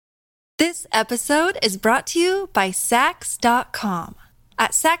This episode is brought to you by Sax.com.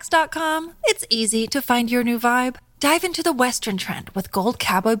 At Sax.com, it's easy to find your new vibe. Dive into the Western trend with gold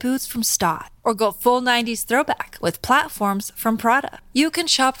cowboy boots from Stott, or go full 90s throwback with platforms from Prada. You can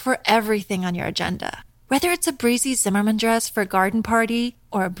shop for everything on your agenda, whether it's a breezy Zimmermann dress for a garden party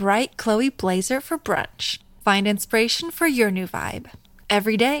or a bright Chloe blazer for brunch. Find inspiration for your new vibe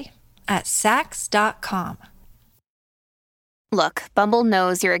every day at Sax.com. Look, Bumble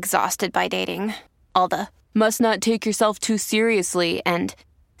knows you're exhausted by dating. All the must not take yourself too seriously and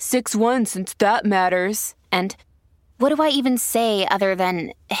 6'1" since that matters. And what do I even say other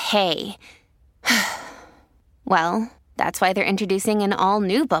than hey? Well, that's why they're introducing an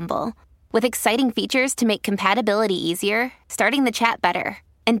all-new Bumble with exciting features to make compatibility easier, starting the chat better,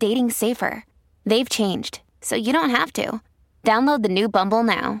 and dating safer. They've changed, so you don't have to. Download the new Bumble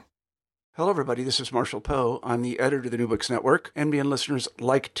now. Hello, everybody. This is Marshall Poe. I'm the editor of the New Books Network. NBN listeners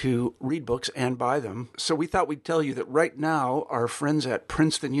like to read books and buy them. So we thought we'd tell you that right now, our friends at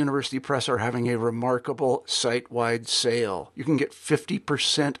Princeton University Press are having a remarkable site-wide sale. You can get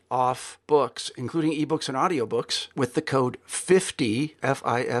 50% off books, including ebooks and audiobooks, with the code 50,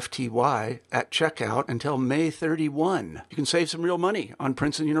 F-I-F-T-Y, at checkout until May 31. You can save some real money on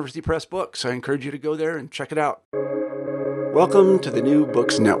Princeton University Press books. I encourage you to go there and check it out. Welcome to the New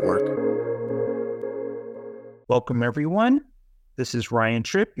Books Network. Welcome, everyone. This is Ryan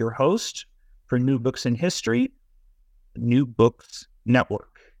Tripp, your host for New Books in History, New Books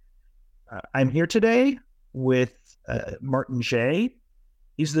Network. I'm here today with Martin Jay.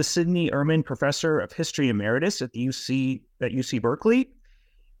 He's the Sidney Ehrman Professor of History Emeritus at UC Berkeley.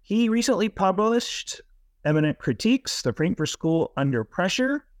 He recently published Immanent Critiques, the Frankfurt School Under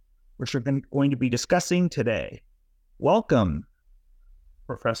Pressure, which we're going to be discussing today. Welcome,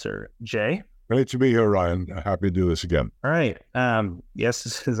 Professor Jay. Great to be here, Ryan. Happy to do this again. All right. Yes,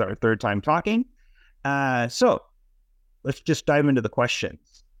 this is our third time talking. So let's just dive into the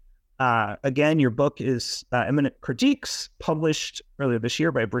questions. Again, your book is Immanent Critiques, published earlier this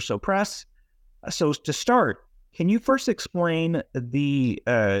year by Verso Press. So to start, can you first explain the,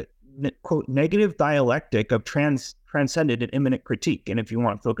 quote, negative dialectic of transcendent and immanent critique? And if you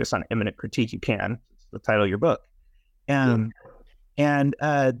want to focus on immanent critique, you can. It's the title of your book. And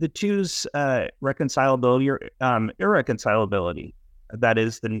the two's reconcilability or irreconcilability, that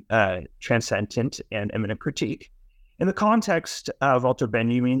is the transcendent and immanent critique, in the context of Walter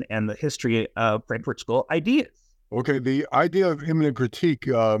Benjamin and the history of Frankfurt School ideas. Okay, the idea of immanent critique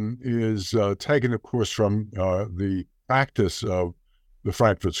is taken, of course, from the practice of the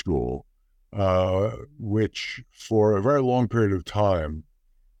Frankfurt School, which for a very long period of time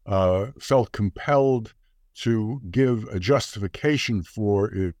felt compelled to give a justification for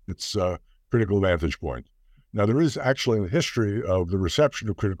its critical vantage point. Now, there is actually in the history of the reception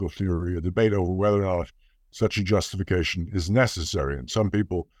of critical theory a debate over whether or not such a justification is necessary. And some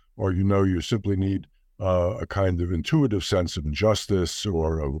people argue, no, you simply need a kind of intuitive sense of injustice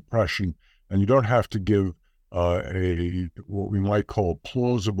or of oppression, and you don't have to give what we might call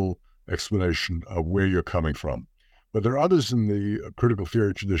plausible explanation of where you're coming from. But there are others in the critical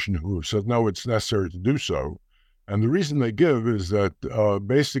theory tradition who have said, no, it's necessary to do so. And the reason they give is that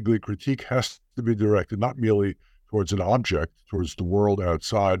basically critique has to be directed not merely towards an object, towards the world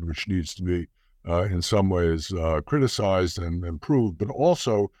outside, which needs to be in some ways criticized and improved, but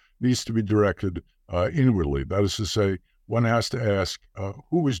also needs to be directed inwardly. That is to say, one has to ask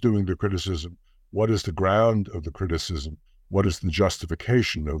who is doing the criticism, what is the ground of the criticism, what is the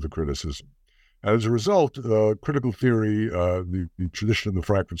justification of the criticism. As a result, critical theory, the tradition of the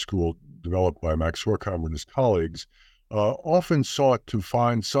Frankfurt School developed by Max Horkheimer and his colleagues, often sought to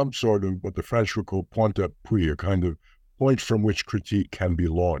find some sort of what the French would call point d'appui, a kind of point from which critique can be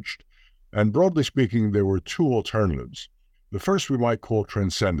launched. And broadly speaking, there were two alternatives. The first we might call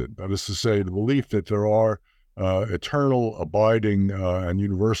transcendent, that is to say, the belief that there are eternal, abiding, and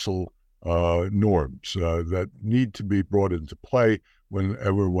universal norms that need to be brought into play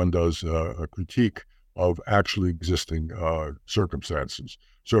whenever one does a critique of actually existing circumstances.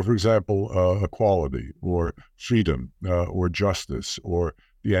 So, for example, equality or freedom or justice or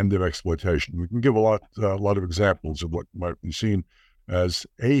the end of exploitation. We can give a lot of examples of what might be seen as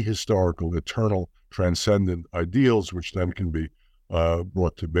ahistorical, eternal, transcendent ideals, which then can be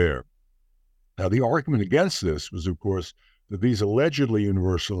brought to bear. Now, the argument against this was, of course, that these allegedly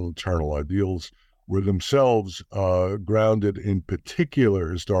universal and eternal ideals were themselves grounded in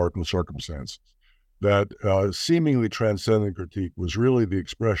particular historical circumstances, that seemingly transcendent critique was really the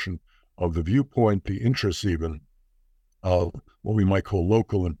expression of the viewpoint, the interests even, of what we might call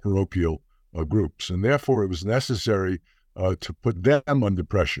local and parochial groups. And therefore, it was necessary to put them under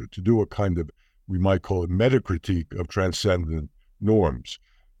pressure, to do a kind of, we might call it metacritique of transcendent norms.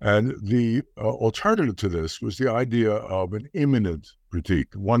 And the alternative to this was the idea of an immanent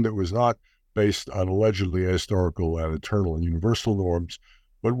critique, one that was not based on allegedly historical and eternal and universal norms,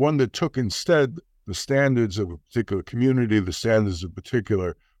 but one that took instead the standards of a particular community, the standards of a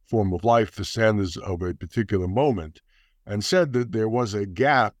particular form of life, the standards of a particular moment, and said that there was a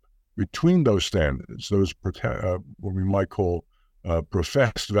gap between those standards, those what we might call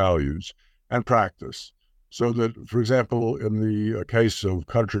professed values, and practice. So that, for example, in the case of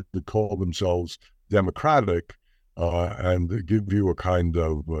countries that call themselves democratic and give you a kind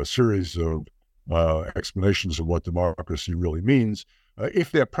of series of explanations of what democracy really means,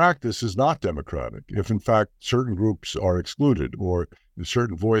 if their practice is not democratic, if in fact certain groups are excluded or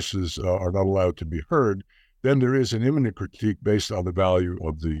certain voices are not allowed to be heard, then there is an immanent critique based on the value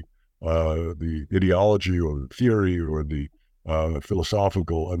of the ideology or the theory or the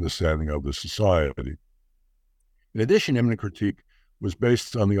philosophical understanding of the society. In addition, immanent critique was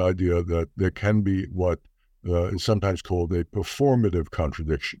based on the idea that there can be what is sometimes called a performative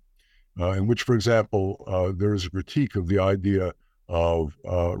contradiction, in which, for example, there is a critique of the idea of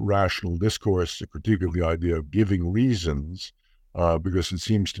rational discourse, a critique of the idea of giving reasons, because it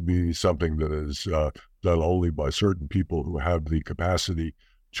seems to be something that is done only by certain people who have the capacity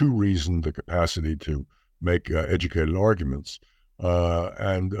to reason, the capacity to make educated arguments.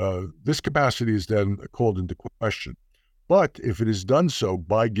 And this capacity is then called into question. But if it is done so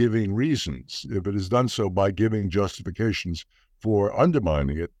by giving reasons, if it is done so by giving justifications for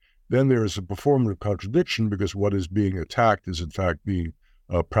undermining it, then there is a performative contradiction because what is being attacked is in fact being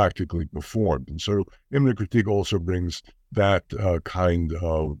practically performed. And so immanent critique also brings that kind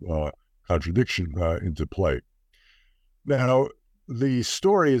of contradiction into play. Now, the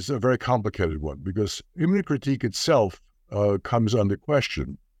story is a very complicated one because immanent critique itself comes under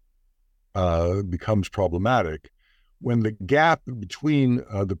question, becomes problematic when the gap between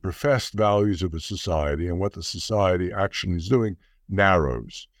the professed values of a society and what the society actually is doing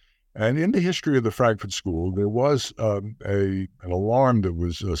narrows. And in the history of the Frankfurt School, there was an alarm that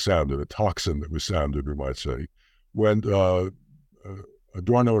was sounded, a tocsin that was sounded, we might say, when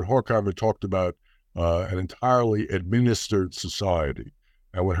Adorno and Horkheimer talked about an entirely administered society,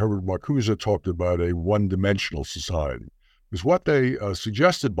 and when Herbert Marcuse talked about a one-dimensional society. Because what they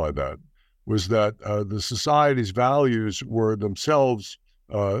suggested by that was that the society's values were themselves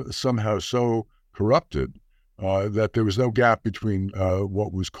somehow so corrupted that there was no gap between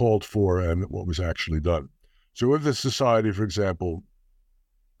what was called for and what was actually done. So if the society, for example,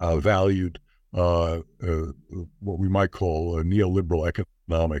 valued what we might call a neoliberal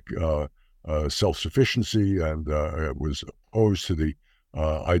economic self-sufficiency and was opposed to the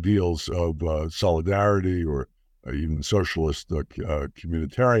ideals of solidarity or even socialist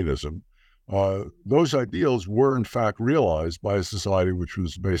communitarianism, those ideals were in fact realized by a society which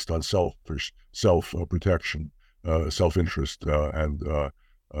was based on self-protection, self-interest, and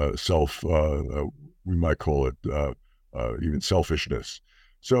we might call it even selfishness.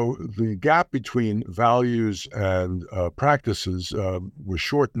 So the gap between values and practices was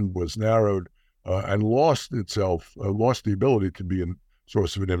shortened, was narrowed, and lost the ability to be a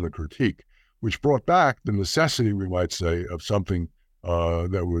source of an immanent critique, which brought back the necessity, we might say, of something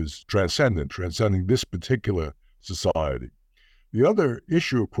that was transcending this particular society. The other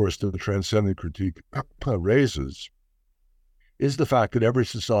issue, of course, that the transcendent critique raises is the fact that every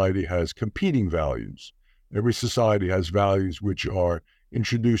society has competing values. Every society has values which are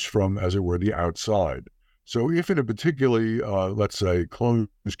introduced from, as it were, the outside. So if in a particularly, let's say, closed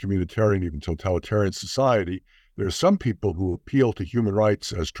communitarian, even totalitarian society, there are some people who appeal to human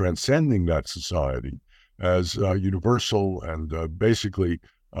rights as transcending that society, as universal and basically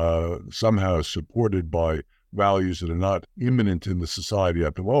somehow supported by values that are not immanent in the society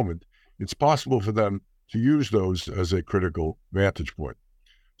at the moment, it's possible for them to use those as a critical vantage point.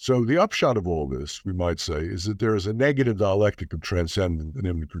 So the upshot of all this, we might say, is that there is a negative dialectic of transcendent and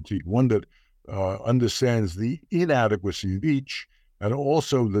immanent critique, one that understands the inadequacy of each and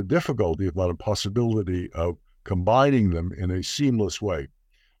also the difficulty, if not impossibility, of combining them in a seamless way.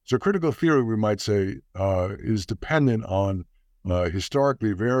 So critical theory, we might say, is dependent on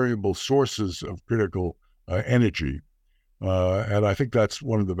historically variable sources of critical energy. And I think that's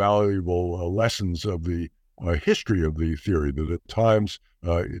one of the valuable lessons of the history of the theory, that at times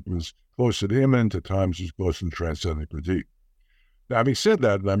it was closer to immanent, at times it was closer to transcendent critique. Now, having said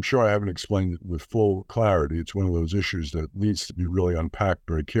that, and I'm sure I haven't explained it with full clarity, it's one of those issues that needs to be really unpacked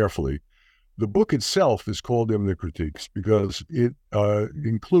very carefully. The book itself is called Immanent Critiques because it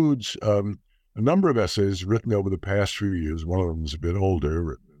includes a number of essays written over the past few years. One of them is a bit older,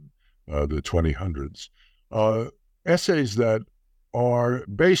 written in the 2000s. Essays that are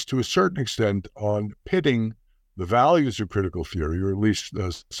based to a certain extent on pitting the values of critical theory, or at least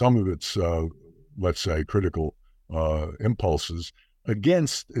some of its, let's say, critical impulses,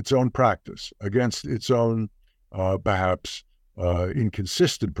 against its own practice, against its own, perhaps,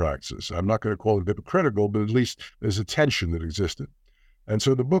 inconsistent practice. I'm not going to call it hypocritical, but at least there's a tension that existed. And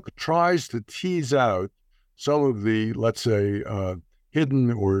so the book tries to tease out some of the, let's say,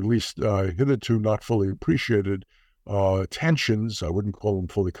 hidden, or at least hitherto not fully appreciated tensions, I wouldn't call them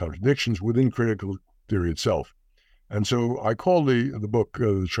fully contradictions, within critical theory itself. And so I call the book,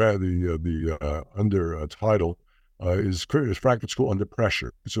 the under title is Frankfurt School Under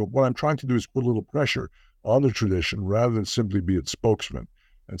Pressure. So what I'm trying to do is put a little pressure on the tradition rather than simply be its spokesman.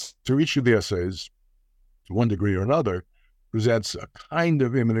 And so each of the essays, to one degree or another, presents a kind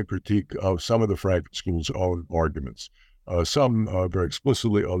of immanent critique of some of the Frankfurt School's own arguments. Some very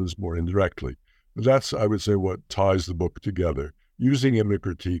explicitly, others more indirectly. But that's, I would say, what ties the book together, using immanent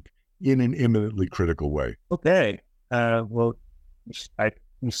critique in an immanently critical way. Okay. Well,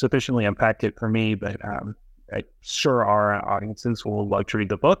 you sufficiently unpacked it for me, but I'm sure our audiences will love to read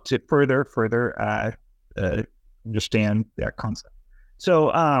the book to further understand that concept.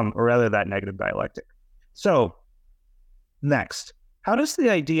 So, or rather that negative dialectic. So, next, how does the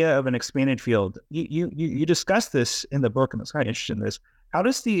idea of an expanded field, you discuss this in the book, and I was kind of interested in this. How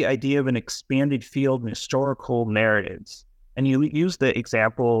does the idea of an expanded field in historical narratives, and you use the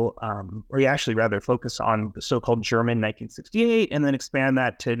example, or you actually rather focus on the so-called German 1968, and then expand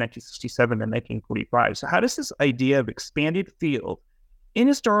that to 1967 and 1945. So how does this idea of expanded field in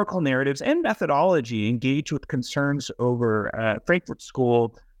historical narratives and methodology engage with concerns over Frankfurt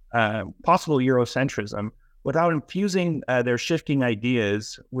School, possible Eurocentrism, without infusing their shifting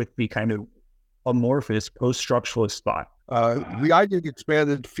ideas with the kind of amorphous post-structuralist thought? The idea of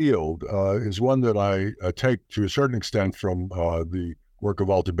expanded field is one that I take to a certain extent from the work of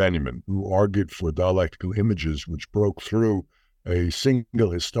Walter Benjamin, who argued for dialectical images which broke through a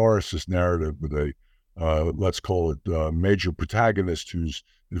single historicist narrative with a, let's call it, major protagonist whose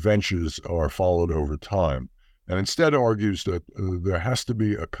adventures are followed over time, and instead argues that there has to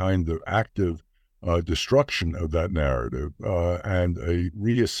be a kind of active destruction of that narrative and a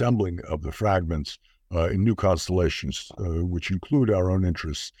reassembling of the fragments in new constellations, which include our own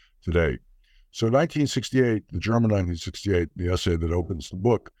interests today. So 1968, the German 1968, the essay that opens the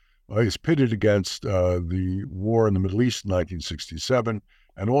book, is pitted against the war in the Middle East in 1967,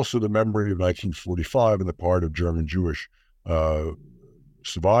 and also the memory of 1945 on the part of German Jewish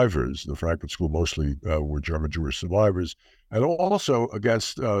survivors. The Frankfurt School mostly were German Jewish survivors, and also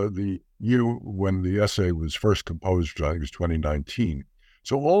against the year when the essay was first composed, which I think was 2019.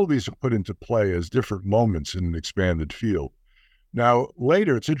 So all of these are put into play as different moments in an expanded field. Now,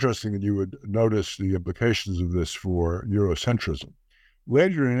 later, it's interesting that you would notice the implications of this for Eurocentrism.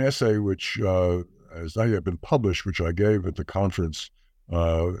 Later in an essay which has not yet been published, which I gave at the conference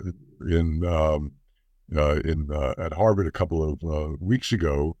at Harvard a couple of weeks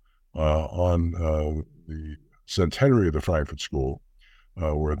ago on the centenary of the Frankfurt School,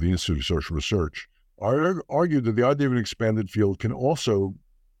 or the Institute of Social Research, I argued that the idea of an expanded field can also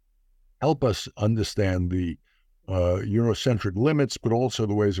help us understand the Eurocentric limits, but also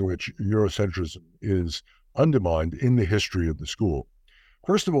the ways in which Eurocentrism is undermined in the history of the school.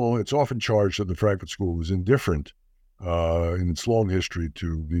 First of all, it's often charged that the Frankfurt School was indifferent in its long history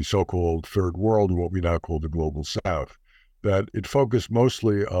to the so-called Third World, or what we now call the Global South, that it focused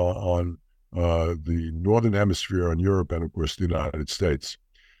mostly on the Northern Hemisphere, on Europe, and of course the United States.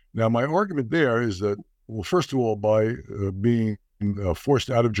 Now, my argument there is that, well, first of all, by being forced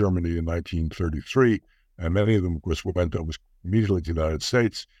out of Germany in 1933, and many of them, of course, went almost immediately to the United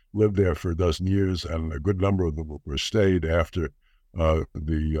States, lived there for a dozen years, and a good number of them were stayed after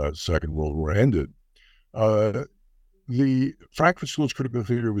the Second World War ended. The Frankfurt School's critical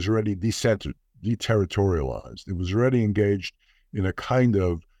theory was already decentered, deterritorialized. It was already engaged in a kind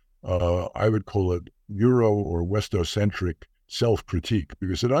of, I would call it, Euro or Westocentric self-critique,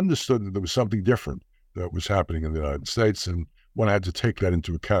 because it understood that there was something different that was happening in the United States, and one had to take that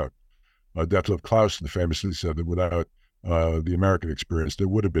into account. Detlef Clausen famously said that without the American experience, there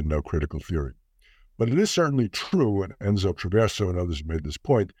would have been no critical theory. But it is certainly true, and Enzo Traverso and others made this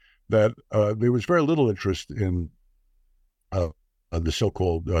point, that there was very little interest in the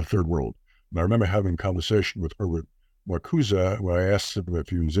so-called Third World. And I remember having a conversation with Herbert Marcuse where I asked him if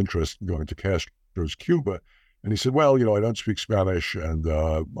he was interested in going to Castro's Cuba. And he said, well, I don't speak Spanish, and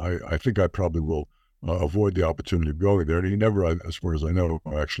I think I probably will avoid the opportunity of going there. And he never, as far as I know,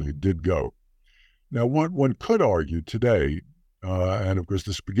 actually did go. Now, one could argue today, and of course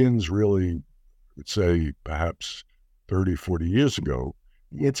this begins really, let's say, perhaps 30, 40 years ago,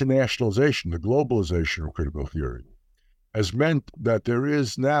 the internationalization, the globalization of critical theory has meant that there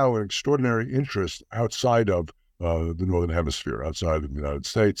is now an extraordinary interest outside of the Northern Hemisphere, outside of the United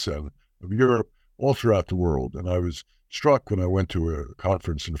States and of Europe, all throughout the world. And I was struck when I went to a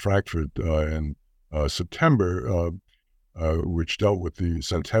conference in Frankfurt in September, which dealt with the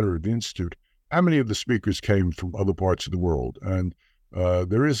centenary of the Institute, how many of the speakers came from other parts of the world. And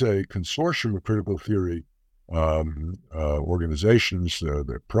there is a consortium of critical theory organizations, there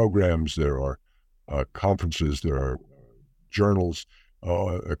are programs, there are conferences, there are journals,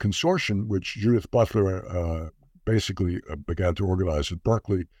 a consortium which Judith Butler basically began to organize at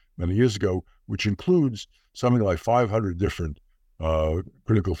Berkeley many years ago, which includes something like 500 different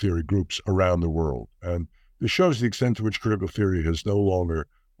critical theory groups around the world. And this shows the extent to which critical theory has no longer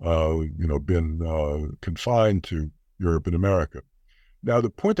been confined to Europe and America. Now,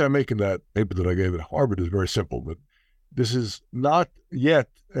 the point I make in that paper that I gave at Harvard is very simple, that this is not yet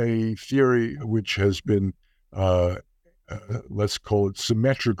a theory which has been, let's call it,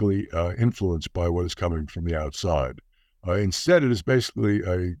 symmetrically influenced by what is coming from the outside. Instead, it is basically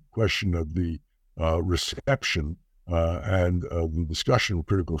a question of the reception and the discussion of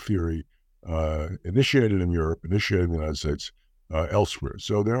critical theory initiated in Europe, initiated in the United States, elsewhere.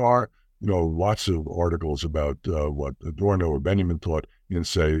 So there are lots of articles about what Adorno or Benjamin taught in,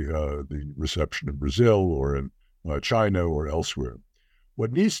 say, the reception in Brazil or in China or elsewhere.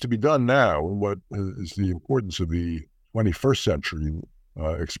 What needs to be done now, and what is the importance of the 21st century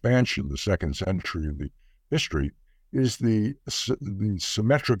expansion, the second century of the history, is the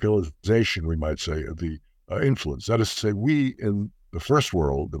symmetricalization, we might say, of the influence. That is to say, we in the first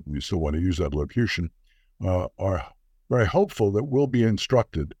world, if we still want to use that locution, are very hopeful that we'll be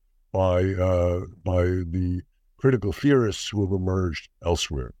instructed by the critical theorists who have emerged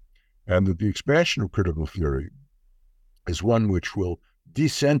elsewhere, and that the expansion of critical theory is one which will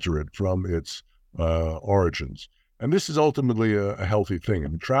decenter it from its origins. And this is ultimately a healthy thing.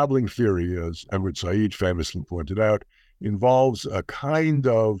 And traveling theory, as Edward Said famously pointed out, involves a kind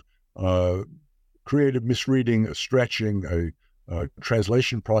of creative misreading, a stretching, a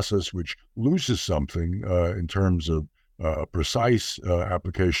translation process which loses something in terms of precise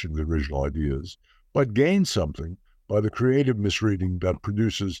application of the original ideas, but gains something by the creative misreading that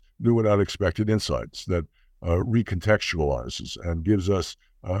produces new and unexpected insights, that recontextualizes and gives us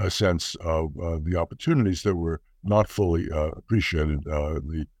a sense of the opportunities that were not fully appreciated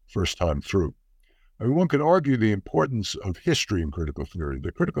the first time through. I mean, one could argue the importance of history in critical theory.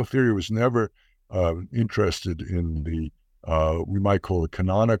 The critical theory was never interested in the, we might call it,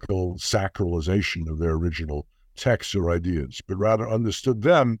 canonical sacralization of their original texts or ideas, but rather understood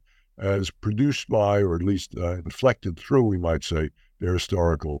them as produced by, or at least inflected through, we might say, their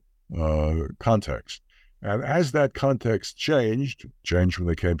historical context. And as that context changed when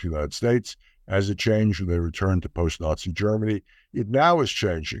they came to the United States, as it changed when they returned to post-Nazi Germany, it now is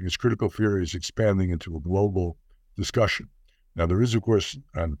changing as critical theory is expanding into a global discussion. Now, there is, of course,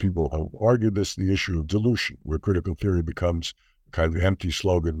 and people have argued this, the issue of dilution, where critical theory becomes a kind of empty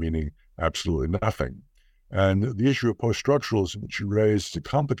slogan meaning absolutely nothing. And the issue of post-structuralism, which you raised, is a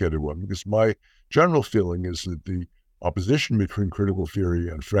complicated one, because my general feeling is that the opposition between critical theory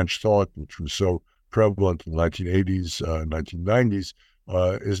and French thought, which was so prevalent in the 1980s, 1990s,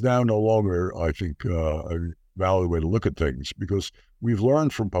 is now no longer, I think, a valid way to look at things, because we've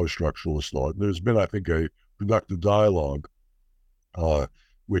learned from post-structuralist thought. There's been, I think, a productive dialogue,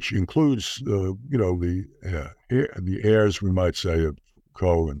 which includes, the heirs, we might say, of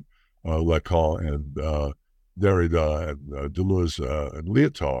Foucault and Lacan and Derrida and Deleuze and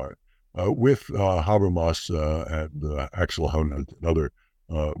Lyotard, with Habermas and Axel Honneth and other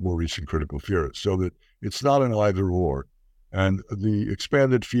more recent critical theorists, so that it's not an either-or. And the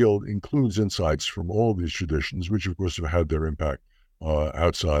expanded field includes insights from all of these traditions, which of course have had their impact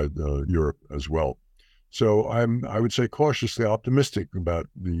outside Europe as well. So I would say cautiously optimistic about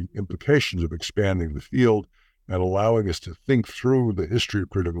the implications of expanding the field and allowing us to think through the history of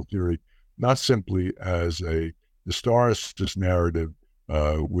critical theory, not simply as a historicist narrative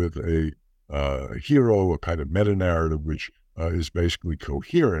with a hero, a kind of meta-narrative which is basically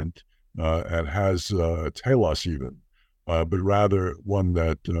coherent and has telos even, but rather one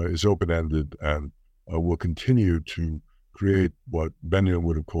that is open-ended and will continue to create what Benjamin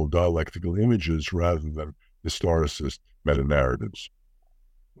would have called dialectical images rather than historicist meta-narratives.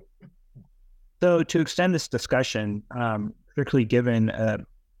 So to extend this discussion, particularly given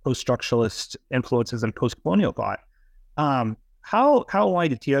post-structuralist influences and post-colonial thought, why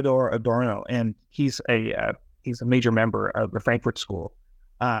did Theodor Adorno, and he's a major member of the Frankfurt School,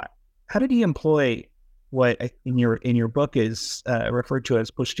 how did he employ what in your book is referred to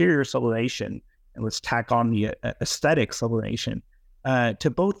as posterior sublimation, and let's tack on the aesthetic sublimation, to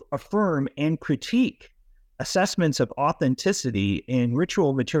both affirm and critique assessments of authenticity in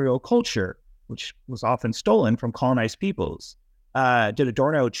ritual material culture, which was often stolen from colonized peoples? Did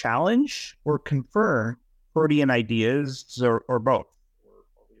Adorno challenge or confirm Freudian ideas, or both?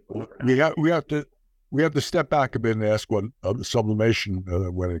 We have to step back a bit and ask what sublimation,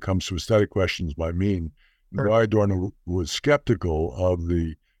 when it comes to aesthetic questions, might mean. Sure. Why Adorno was skeptical of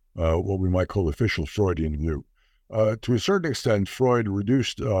the what we might call official Freudian view. To a certain extent, Freud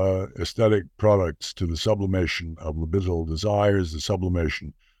reduced aesthetic products to the sublimation of libidinal desires, the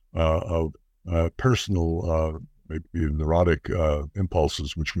sublimation of personal, maybe neurotic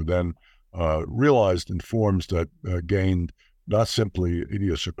impulses, which were then realized in forms that gained not simply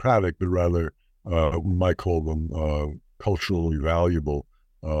idiosyncratic, but rather we might call them culturally valuable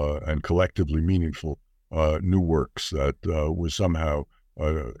and collectively meaningful new works that were somehow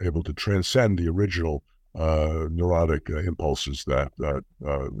able to transcend the original neurotic impulses that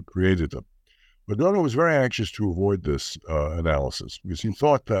created them. But Adorno was very anxious to avoid this analysis, because he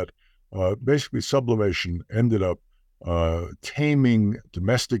thought that basically sublimation ended up taming,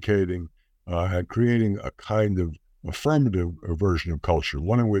 domesticating, and creating a kind of affirmative version of culture,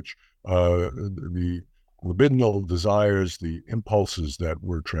 one in which the libidinal desires, the impulses that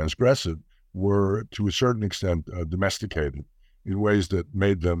were transgressive, were to a certain extent domesticated in ways that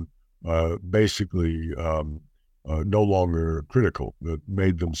made them basically no longer critical, that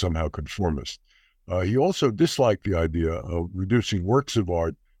made them somehow conformist. He also disliked the idea of reducing works of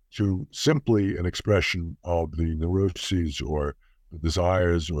art to simply an expression of the neuroses or the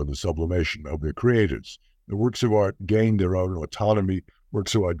desires or the sublimation of their creators. The works of art gained their own autonomy.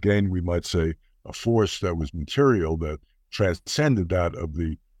 Works of art gained, we might say, a force that was material, that transcended that of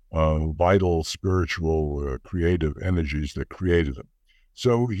the vital, spiritual, creative energies that created them.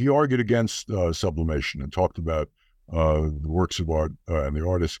 So he argued against sublimation and talked about the works of art and the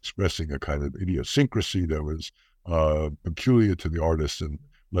artist expressing a kind of idiosyncrasy that was peculiar to the artist and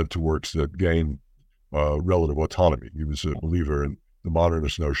led to works that gained relative autonomy. He was a believer in the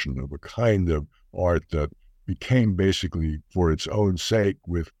modernist notion of a kind of art that became basically for its own sake,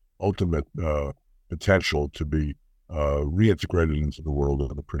 with ultimate potential to be reintegrated into the world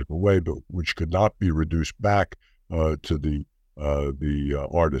in a critical way, but which could not be reduced back to the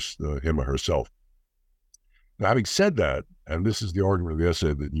artist, him or herself. Now, having said that, and this is the argument of the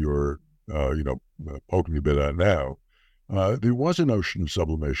essay that you're poking a bit at now, there was a notion of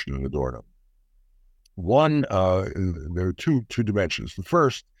sublimation in Adorno. One, there are two dimensions. The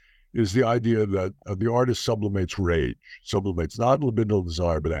first is the idea that the artist sublimates rage, sublimates not libidinal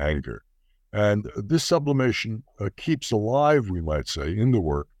desire, but anger. And this sublimation keeps alive, we might say, in the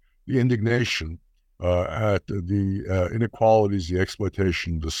work, the indignation at the inequalities, the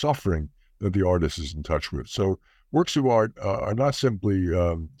exploitation, the suffering that the artist is in touch with. So works of art are not simply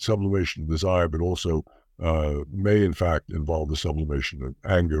sublimation of desire, but also may in fact involve the sublimation of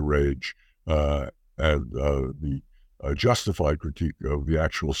anger, rage, and the justified critique of the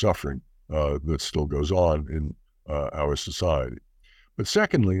actual suffering that still goes on in our society. But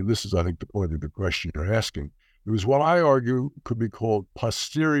secondly, and this is, I think, the point of the question you're asking, it was what I argue could be called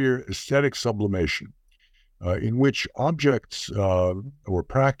posterior aesthetic sublimation, in which objects or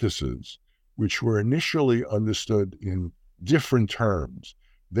practices which were initially understood in different terms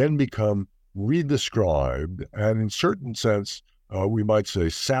then become redescribed and, in certain sense, we might say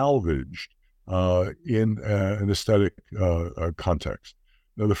salvaged in an aesthetic context.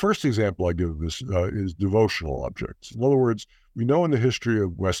 Now, the first example I give of this is devotional objects. In other words, we know in the history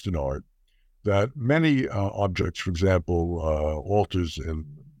of Western art that many objects, for example, altars in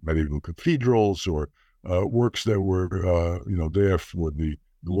medieval cathedrals, or works that were, there for the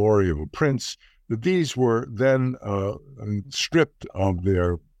glory of a prince, that these were then stripped of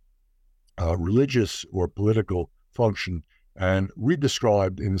their religious or political function and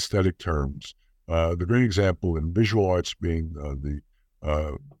redescribed in aesthetic terms. The great example in visual arts being the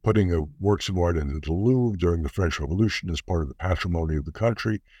putting of works of art into the Louvre during the French Revolution as part of the patrimony of the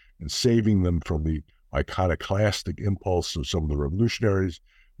country, and saving them from the iconoclastic impulse of some of the revolutionaries.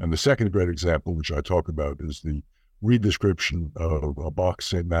 And the second great example, which I talk about, is the redescription of Bach's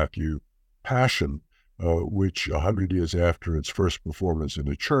St. Matthew Passion, which 100 years after its first performance in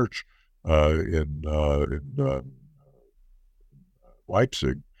a church in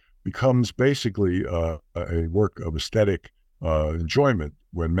Leipzig, becomes basically a work of aesthetic enjoyment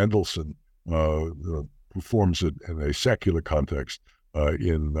when Mendelssohn performs it in a secular context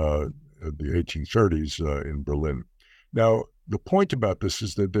in the 1830s in Berlin. Now, the point about this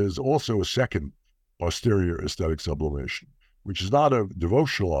is that there's also a second posterior aesthetic sublimation, which is not of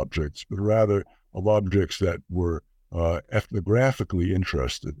devotional objects, but rather of objects that were ethnographically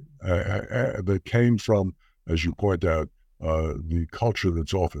interested, that came from, as you point out, the culture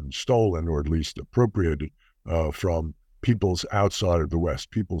that's often stolen or at least appropriated from peoples outside of the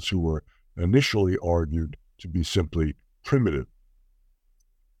West, peoples who were initially argued to be simply primitive.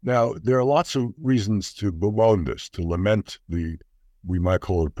 Now, there are lots of reasons to bemoan this, to lament the, we might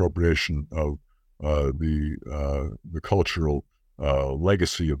call it appropriation of the cultural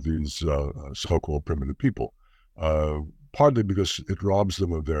legacy of these so-called primitive people, partly because it robs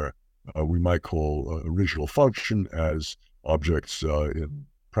them of their, we might call original function as objects in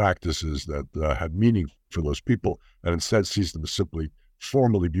practices that had meaning for those people, and instead sees them as simply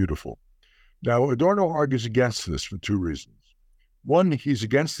formally beautiful. Now, Adorno argues against this for two reasons. One, he's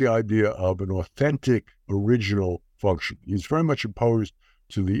against the idea of an authentic, original function. He's very much opposed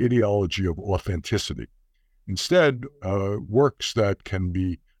to the ideology of authenticity. Instead, works that can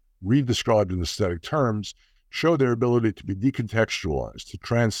be redescribed in aesthetic terms show their ability to be decontextualized, to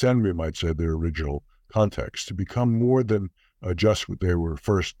transcend, we might say, their original context, to become more than just what they were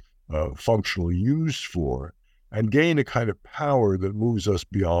first functionally used for, and gain a kind of power that moves us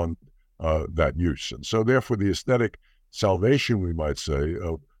beyond that use. And so therefore the aesthetic salvation, we might say,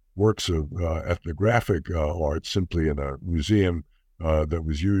 of works of ethnographic art simply in a museum that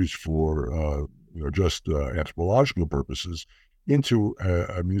was used for just anthropological purposes into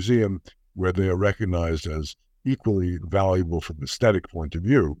a museum where they are recognized as equally valuable from an aesthetic point of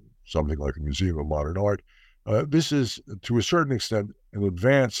view, something like a museum of modern art. This is, to a certain extent, an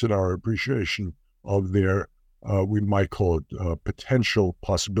advance in our appreciation of their, we might call it potential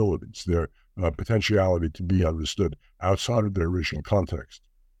possibilities, their potentiality to be understood outside of their original context.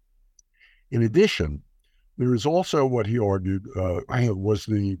 In addition, there is also what he argued was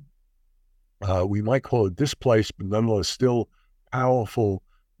the, we might call it displaced, but nonetheless still powerful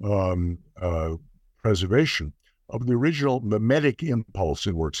preservation of the original mimetic impulse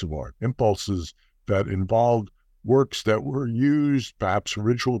in works of art, impulses that involved works that were used perhaps for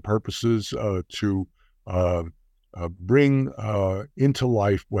ritual purposes to bring into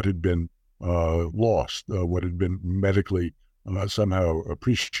life what had been lost, what had been medically somehow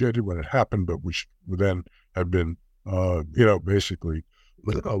appreciated when it happened, but which then had been, basically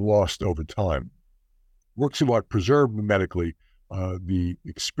lost over time. Works of art preserve mimetically the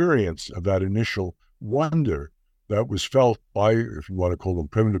experience of that initial wonder that was felt by, if you want to call them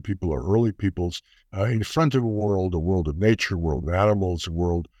primitive people or early peoples, in front of a world of nature, a world of animals, a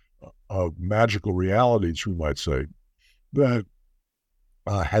world of magical realities, we might say, that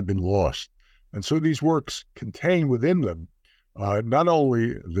had been lost. And so these works contain within them not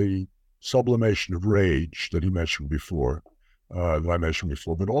only the sublimation of rage that he mentioned before, that I mentioned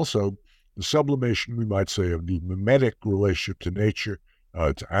before, but also the sublimation, we might say, of the mimetic relationship to nature,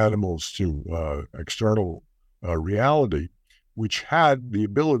 to animals, to external reality, which had the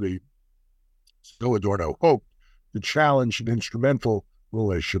ability, so Adorno hoped, to challenge an instrumental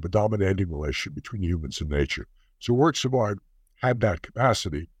relationship, a dominating relationship between humans and nature. So works of art had that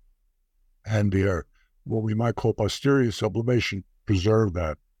capacity, and their, what we might call posterior sublimation, preserved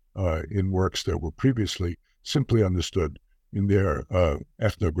that in works that were previously simply understood in their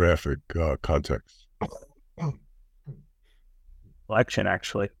ethnographic context. Collection,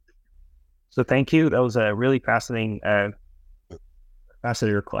 actually. So thank you. That was a really fascinating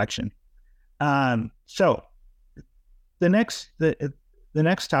collection. So the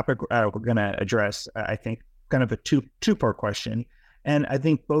next topic we're going to address, I think, kind of a two-part question, and I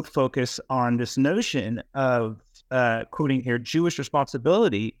think both focus on this notion of quoting here Jewish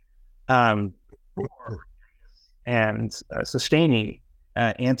responsibility for and sustaining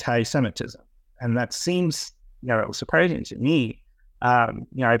anti-Semitism, and that seems surprising to me.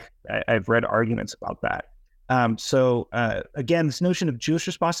 I've read arguments about that. So again, this notion of Jewish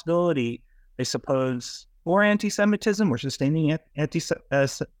responsibility, I suppose, for anti-Semitism or sustaining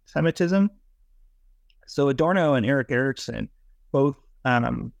anti-Semitism. So Adorno and Erik Erikson both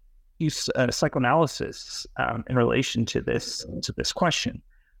use psychoanalysis in relation to this question.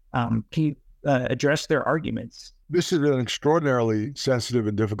 Can you address their arguments? This is an extraordinarily sensitive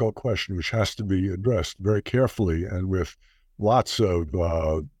and difficult question, which has to be addressed very carefully and with lots of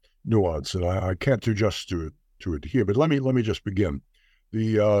nuance, and I can't do justice to it here. But let me just begin.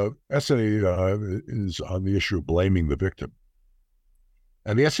 The essay is on the issue of blaming the victim,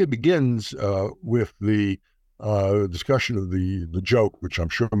 and the essay begins with the discussion of the joke, which I'm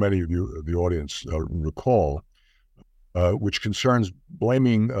sure many of you, the audience, recall, which concerns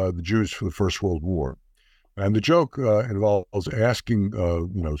blaming the Jews for the First World War. And the joke involves asking,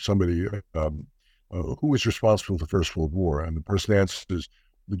 somebody who was responsible for the First World War, and the person answers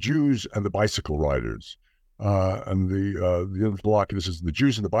the Jews and the bicycle riders. And the interlocutor says the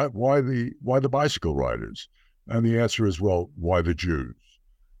Jews and why the bicycle riders? And the answer is, well, why the Jews?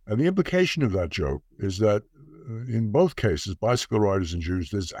 And the implication of that joke is that in both cases, bicycle riders and Jews,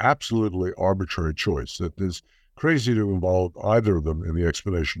 there's absolutely arbitrary choice, that there's crazy to involve either of them in the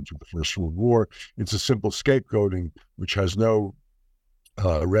explanations of the First World War. It's a simple scapegoating which has no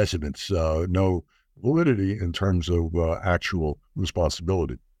resonance, no validity in terms of actual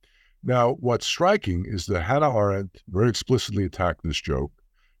responsibility. Now, what's striking is that Hannah Arendt very explicitly attacked this joke,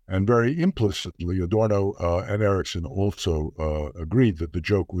 and very implicitly, Adorno and Erikson also agreed that the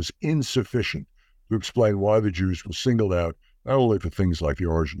joke was insufficient to explain why the Jews were singled out, not only for things like the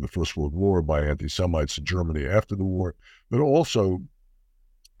origin of the First World War by anti-Semites in Germany after the war, but also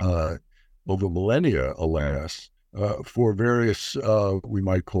over millennia, alas, for various, we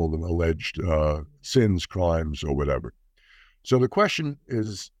might call them alleged sins, crimes, or whatever. So the question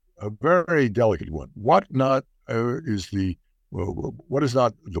is a very delicate one. What is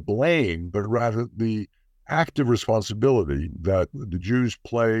not the blame, but rather the active responsibility that the Jews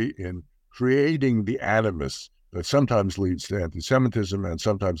play in creating the animus that sometimes leads to anti-Semitism and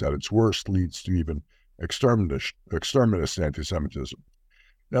sometimes at its worst leads to even exterminist anti-Semitism.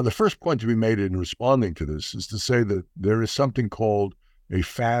 Now, the first point to be made in responding to this is to say that there is something called a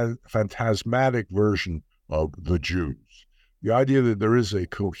phantasmatic version of the Jews. The idea that there is a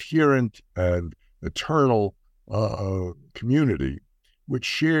coherent and eternal community which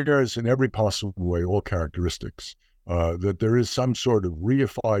shares in every possible way all characteristics, that there is some sort of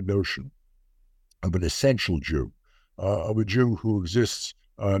reified notion of an essential Jew, of a Jew who exists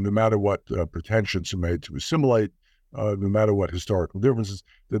no matter what pretensions are made to assimilate, no matter what historical differences,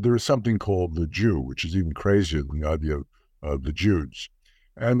 that there is something called the Jew, which is even crazier than the idea of the Jews.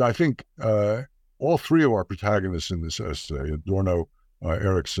 And I think all three of our protagonists in this essay, Adorno,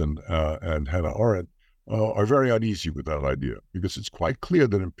 Erikson, and Hannah Arendt, are very uneasy with that idea, because it's quite clear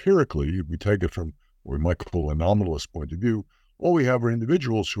that empirically, if we take it from what we might call a nominalist point of view, all we have are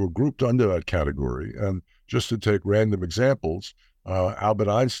individuals who are grouped under that category. And just to take random examples, Albert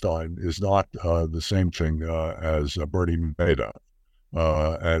Einstein is not the same thing as Bernie Madoff.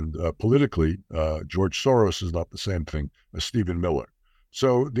 And politically, George Soros is not the same thing as Stephen Miller.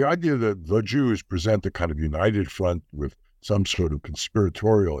 So the idea that the Jews present a kind of united front with some sort of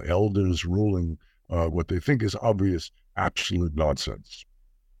conspiratorial elders ruling what they think is obvious, absolute nonsense.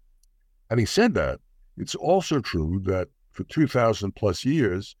 Having said that, it's also true that for 2,000 plus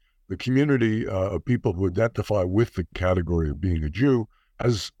years, the community of people who identify with the category of being a Jew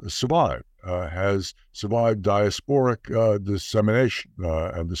has survived diasporic dissemination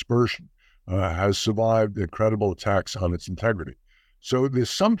and dispersion, has survived incredible attacks on its integrity. So there's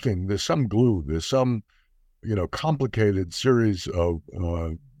some glue, there's some, complicated series of,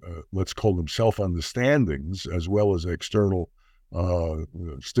 let's call them self-understandings, as well as external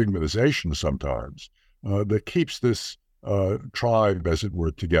stigmatization sometimes, that keeps this tribe, as it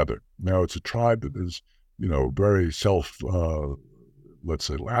were, together. Now, it's a tribe that is, very let's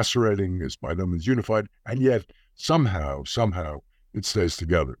say, lacerating, is by no means unified, and yet somehow it stays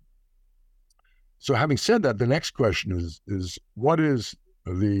together. So having said that, the next question is what are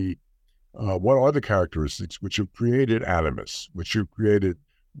the characteristics which have created animus, which have created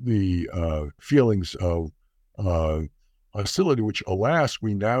the feelings of hostility, which, alas,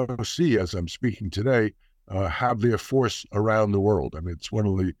 we now see, as I'm speaking today, have their force around the world. I mean, it's one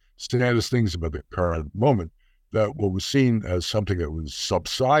of the saddest things about the current moment, that what was seen as something that was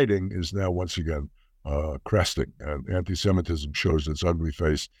subsiding is now once again cresting, and anti-Semitism shows its ugly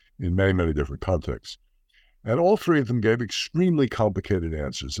face in many, many different contexts. And all three of them gave extremely complicated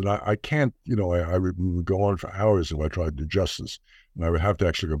answers. And I can't, I would go on for hours if I tried to do justice. And I would have to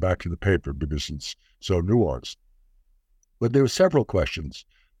actually go back to the paper because it's so nuanced. But there were several questions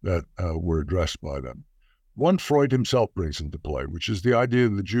that were addressed by them. One Freud himself brings into play, which is the idea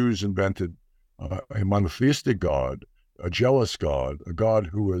that the Jews invented a monotheistic God, a jealous God, a God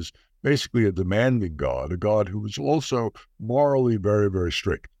who was basically a demanding God, a God who was also morally very, very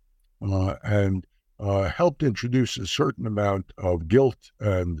strict, and helped introduce a certain amount of guilt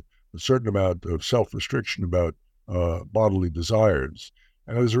and a certain amount of self-restriction about bodily desires.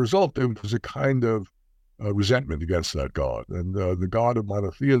 And as a result, there was a kind of resentment against that God. And the God of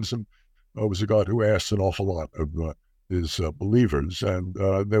monotheism was a God who asked an awful lot of his believers, and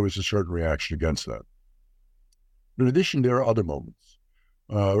there was a certain reaction against that. In addition, there are other moments.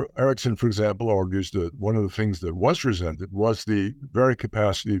 Erickson, for example, argues that one of the things that was resented was the very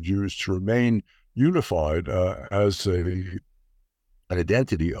capacity of Jews to remain unified as an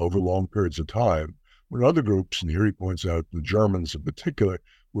identity over long periods of time, when other groups, and here he points out the Germans in particular,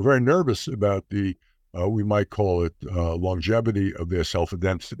 were very nervous about the, we might call it, longevity of their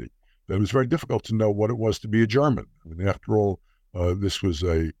self-identity. That it was very difficult to know what it was to be a German. I mean, after all, this was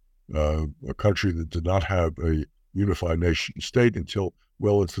a country that did not have a unified nation state until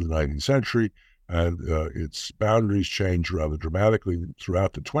well into the 19th century, and its boundaries changed rather dramatically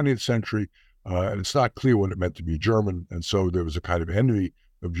throughout the 20th century, and it's not clear what it meant to be German, and so there was a kind of envy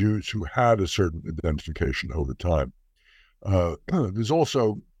of Jews who had a certain identification over time. There's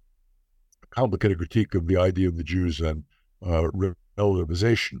also a complicated critique of the idea of the Jews and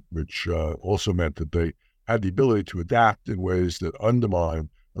relativization, which also meant that they had the ability to adapt in ways that undermine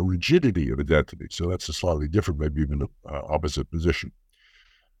a rigidity of identity. So that's a slightly different, maybe even opposite position.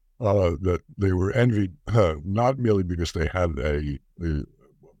 That they were envied not merely because they had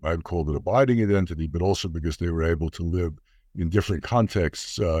I'd call it abiding identity, but also because they were able to live in different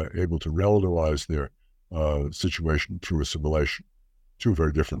contexts, able to relativize their situation through assimilation. Two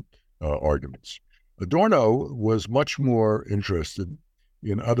very different arguments. Adorno was much more interested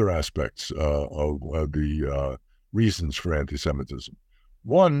in other aspects of the reasons for anti-Semitism.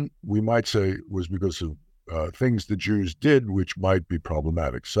 One, we might say, was because of things the Jews did which might be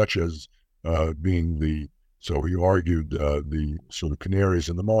problematic, such as being so he argued, the sort of canaries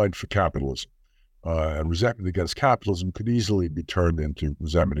in the mine for capitalism. And resentment against capitalism could easily be turned into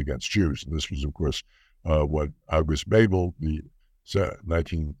resentment against Jews. And this was, of course, what August Bebel, the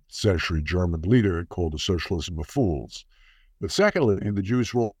 19th century German leader, called the socialism of fools. But secondly, the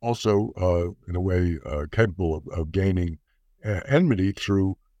Jews were also, in a way, capable of gaining enmity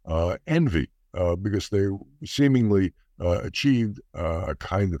through envy, because they seemingly achieved a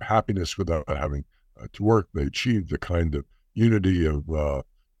kind of happiness without having to work. They achieved a kind of unity of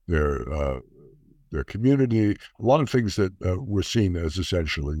their community, a lot of things that were seen as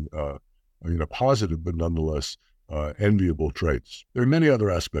essentially positive, but nonetheless enviable traits. There are many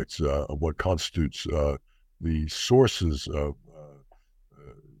other aspects of what constitutes the sources of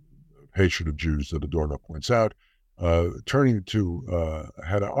hatred of Jews that Adorno points out. Turning to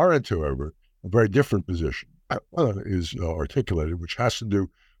Hannah Arendt, however, a very different position is articulated, which has to do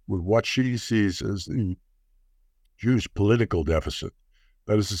with what she sees as the Jews' political deficit.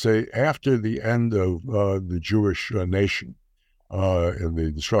 That is to say, after the end of the Jewish nation and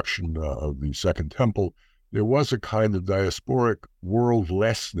the destruction of the Second Temple, there was a kind of diasporic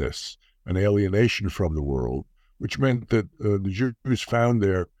worldlessness, an alienation from the world, which meant that the Jews found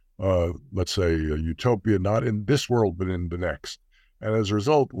their, let's say, a utopia not in this world, but in the next. And as a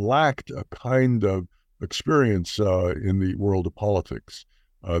result, lacked a kind of experience in the world of politics.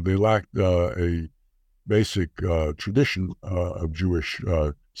 They lacked a basic tradition of Jewish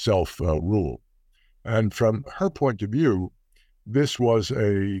self-rule. And from her point of view, this was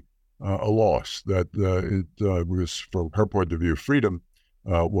a loss, that it was, from her point of view, freedom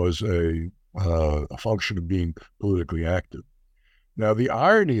was a function of being politically active. Now, the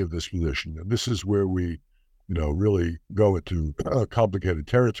irony of this position, and this is where we, really go into complicated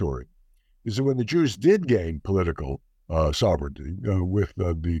territory, is that when the Jews did gain political sovereignty with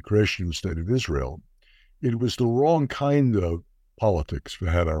the creation of the State of Israel, it was the wrong kind of politics for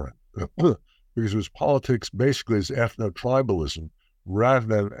Hannah Arendt, because it was politics basically as ethno-tribalism rather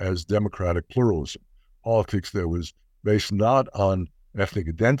than as democratic pluralism, politics that was based not on ethnic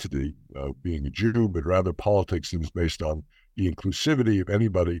identity, being a Jew, but rather politics that was based on the inclusivity of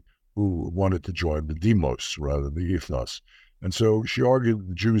anybody who wanted to join the demos rather than the ethnos. And so she argued that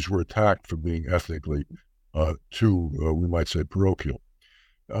the Jews were attacked for being ethnically we might say, parochial.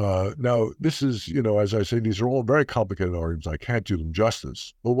 Now, this is, as I say, these are all very complicated arguments. I can't do them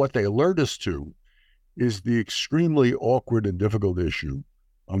justice. But what they alert us to is the extremely awkward and difficult issue.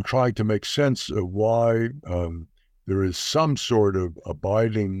 I'm trying to make sense of why there is some sort of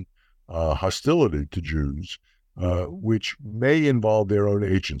abiding hostility to Jews, which may involve their own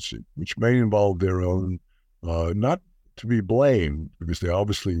agency, which may involve their own, not to be blamed, because they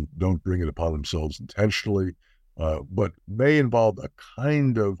obviously don't bring it upon themselves intentionally, but may involve a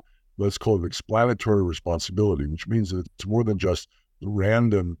kind of, let's call it, explanatory responsibility, which means that it's more than just the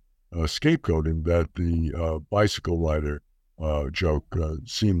random scapegoating that the bicycle rider joke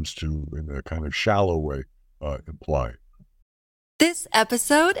seems to, in a kind of shallow way, imply. This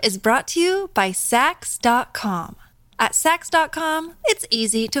episode is brought to you by Sax.com. At Sax.com, it's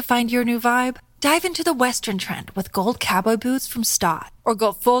easy to find your new vibe. Dive into the Western trend with gold cowboy boots from Stott, or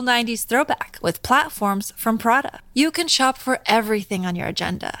go full 90s throwback with platforms from Prada. You can shop for everything on your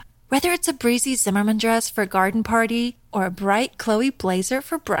agenda, whether it's a breezy Zimmermann dress for a garden party or a bright Chloe blazer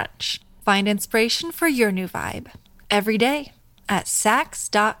for brunch. Find inspiration for your new vibe every day at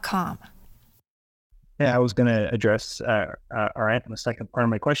Saks.com. Yeah, I was going to address Ariane in the second part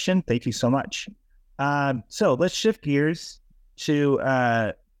of my question. Thank you so much. So let's shift gears to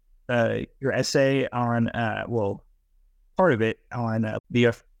your essay on, part of it on the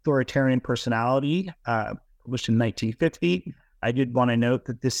authoritarian personality, published in 1950. I did want to note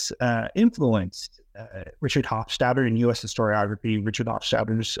that this influenced Richard Hofstadter in U.S. historiography, Richard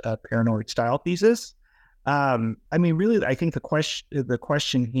Hofstadter's paranoid style thesis. Really, I think the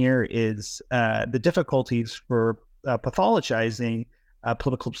question here is the difficulties for pathologizing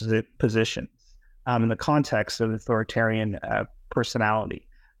political positions in the context of authoritarian personality.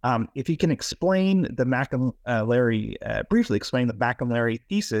 If you can explain the briefly explain the McInerney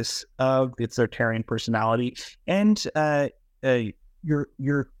thesis of the authoritarian personality and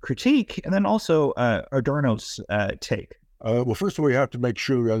your critique, and then also Adorno's take. Well, first of all, you have to make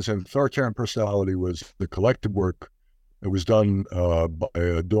sure we understand authoritarian personality was the collective work that was done by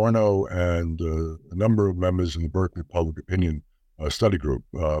Adorno and a number of members in the Berkeley Public Opinion Study Group.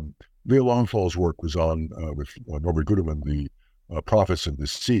 Leo Longfall's work was on, with Norbert Guterman, the Prophets and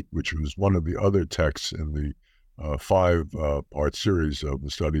Deceit, which was one of the other texts in the 5-part series of the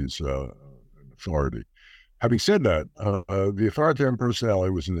studies in authority. Having said that, the authoritarian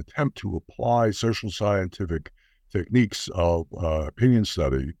personality was an attempt to apply social scientific techniques of opinion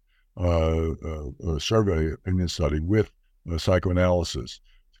study, survey opinion study with psychoanalysis,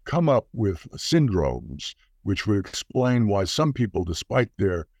 to come up with syndromes which would explain why some people, despite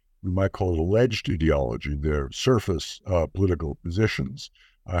their, we might call it alleged ideology, their surface political positions,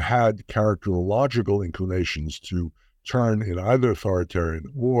 had characterological inclinations to turn in either authoritarian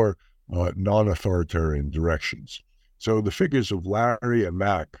or non-authoritarian directions. So the figures of Larry and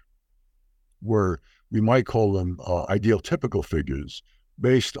Mack were, we might call them ideal typical figures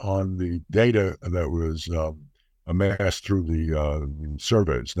based on the data that was amassed through the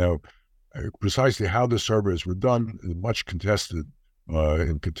surveys. Now, precisely how the surveys were done is much contested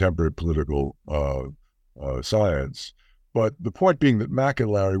in contemporary political science. But the point being that Mack and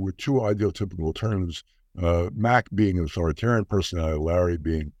Larry were two ideotypical alternatives, Mack being an authoritarian personality, Larry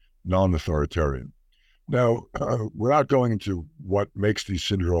being non-authoritarian. Now, without going into what makes these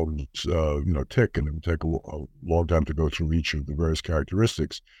syndromes, tick, and it would take a long time to go through each of the various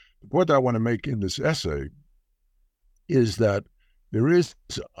characteristics, the point I want to make in this essay is that there is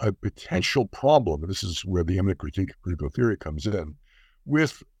a potential problem, and this is where the immanent critique of critical theory comes in,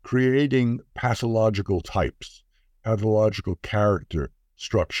 with creating pathological types, pathological character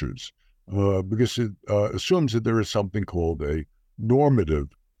structures, because it assumes that there is something called a normative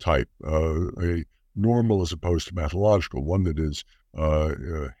type, a normal as opposed to pathological, one that is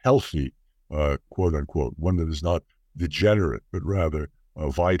healthy, quote unquote, one that is not degenerate, but rather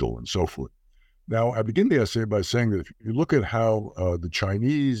vital and so forth. Now, I begin the essay by saying that if you look at how the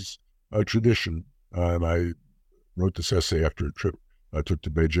Chinese tradition, and I wrote this essay after a trip I took to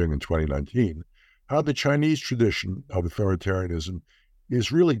Beijing in 2019, how the Chinese tradition of authoritarianism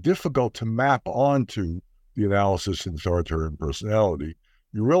is really difficult to map onto the analysis in authoritarian personality.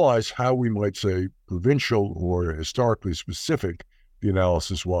 You realize how we might say provincial or historically specific the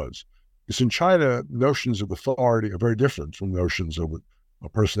analysis was. Because in China, notions of authority are very different from notions of a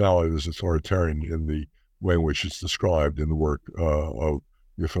personality that is authoritarian in the way in which it's described in the work of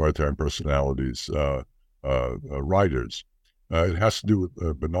the authoritarian personalities writers. It has to do with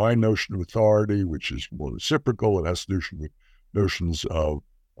a benign notion of authority, which is more reciprocal. It has to do with notions of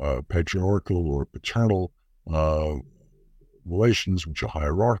patriarchal or paternal relations, which are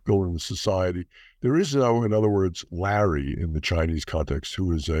hierarchical in the society. There is, though, in other words, Larry in the Chinese context,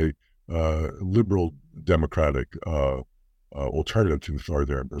 who is a liberal democratic alternative to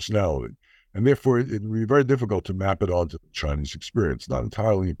authoritarian personality. And therefore, it would be very difficult to map it onto the Chinese experience. Not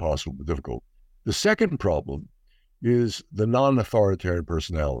entirely impossible, but difficult. The second problem is the non-authoritarian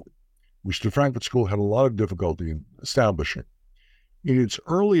personality, which the Frankfurt School had a lot of difficulty in establishing. In its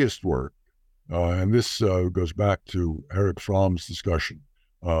earliest work, and this goes back to Erich Fromm's discussion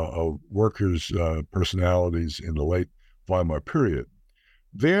of workers' personalities in the late Weimar period,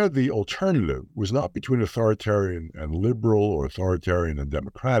 there the alternative was not between authoritarian and liberal or authoritarian and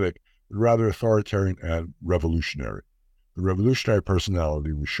democratic, but rather authoritarian and revolutionary. The revolutionary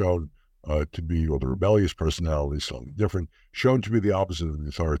personality was shown to be, or the rebellious personality, something different, shown to be the opposite of the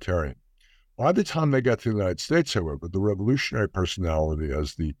authoritarian. By the time they got to the United States, however, the revolutionary personality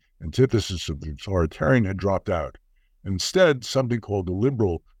as the antithesis of the authoritarian had dropped out. Instead, something called the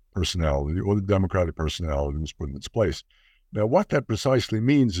liberal personality or the democratic personality was put in its place. Now, what that precisely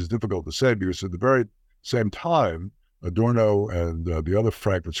means is difficult to say because at the very same time, Adorno and the other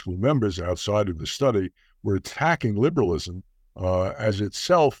Frankfurt School members outside of the study were attacking liberalism as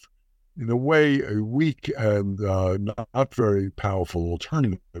itself, in a way, a weak and not very powerful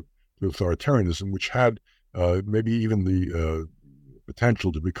alternative to authoritarianism, which had maybe even the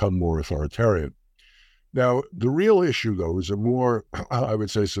potential to become more authoritarian. Now, the real issue, though, is a more, I would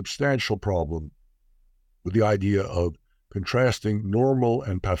say, substantial problem with the idea of contrasting normal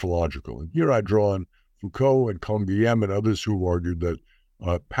and pathological. And here I draw on Foucault and Canguilhem and others who argued that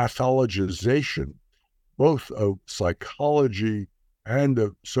pathologization, both of psychology and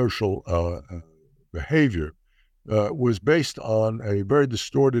of social behavior, was based on a very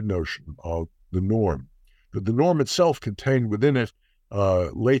distorted notion of the norm. That the norm itself contained within it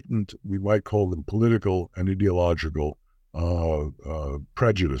latent, we might call them political and ideological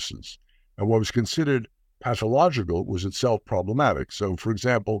prejudices. And what was considered pathological was itself problematic. So, for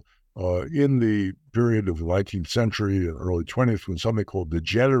example, in the period of the 19th century and early 20th, when something called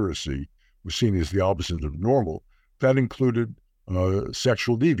degeneracy was seen as the opposite of normal, that included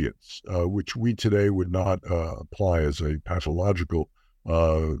sexual deviance, which we today would not apply as a pathological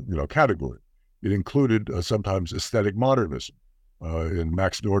category. It included sometimes aesthetic modernism. In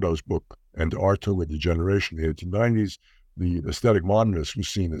Max Nordau's book, And Art and Degeneration in the 1890s, the aesthetic modernist was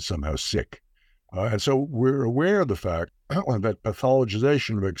seen as somehow sick. And so we're aware of the fact that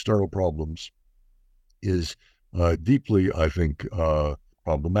pathologization of external problems is deeply, I think,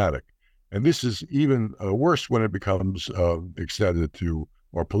 problematic. And this is even worse when it becomes extended to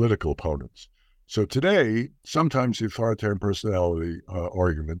our political opponents. So today, sometimes the authoritarian personality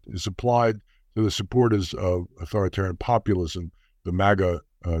argument is applied to the supporters of authoritarian populism, the MAGA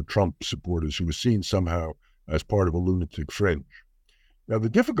Trump supporters, who are seen somehow as part of a lunatic fringe. Now, the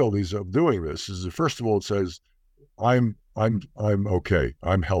difficulties of doing this is that, first of all, it says, I'm okay,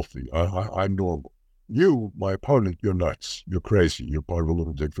 I'm healthy, I'm normal. You, my opponent, you're nuts, you're crazy, you're part of a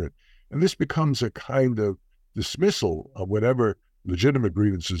lunatic fringe. And this becomes a kind of dismissal of whatever legitimate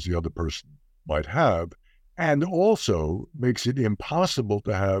grievances the other person might have, and also makes it impossible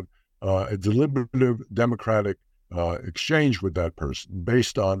to have a deliberative democratic exchange with that person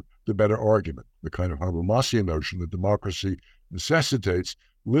based on the better argument, the kind of Habermasian notion that democracy necessitates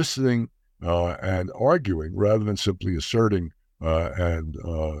listening and arguing rather than simply asserting and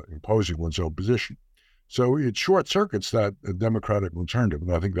imposing one's own position. So it short circuits that democratic alternative,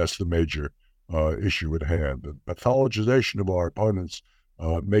 and I think that's the major issue at hand. The pathologization of our opponents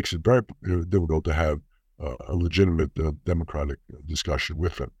makes it very difficult to have a legitimate democratic discussion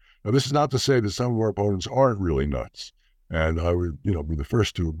with them. Now, this is not to say that some of our opponents aren't really nuts, and I would, be the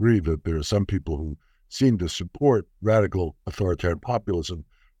first to agree that there are some people who seem to support radical authoritarian populism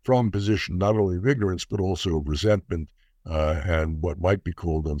from a position not only of ignorance but also of resentment and what might be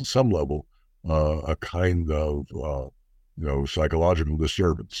called, on some level, a kind of psychological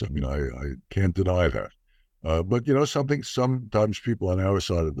disturbance. I mean, I can't deny that. But sometimes people on our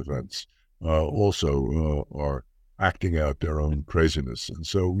side of the fence also are acting out their own craziness. And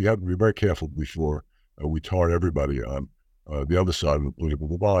so we have to be very careful before we tar everybody on the other side of the political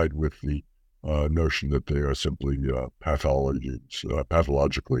divide with the notion that they are simply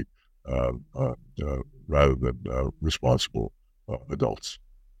pathologically rather than responsible adults.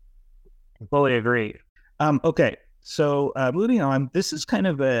 I fully agree. Okay, so moving on, this is kind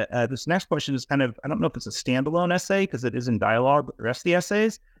of this next question is kind of, I don't know if it's a standalone essay because it is in dialogue with the rest of the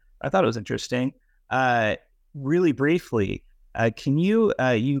essays. I thought it was interesting. Really briefly, can you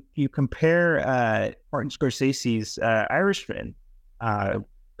compare Martin Scorsese's Irishman,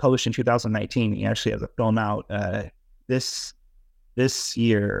 published in 2019? He actually has a film out this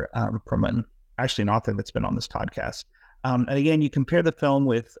year from an author that's been on this podcast. And again, you compare the film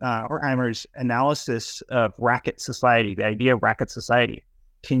with Horkheimer's analysis of racket society, the idea of racket society.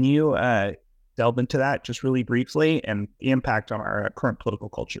 Can you delve into that just really briefly and the impact on our current political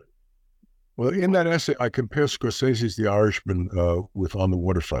culture? Well, in that essay, I compare Scorsese's The Irishman with On the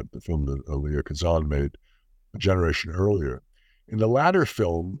Waterfront, the film that Elia Kazan made a generation earlier. In the latter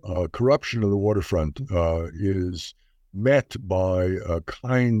film, corruption of the waterfront is met by a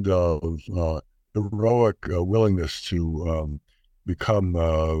kind of heroic willingness to become,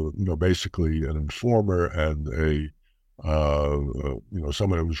 basically an informer and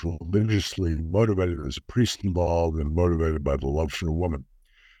someone who was religiously motivated. There's a priest involved and motivated by the love for a woman.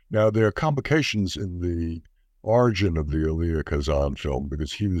 Now, there are complications in the origin of the Elia Kazan film,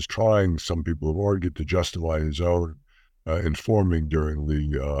 because he was trying, some people have argued, to justify his own informing during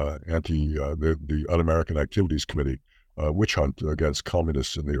the Un-American Activities Committee witch hunt against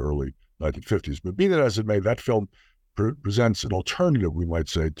communists in the early 1950s. But be that as it may, that film presents an alternative, we might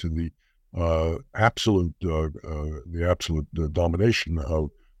say, to the absolute domination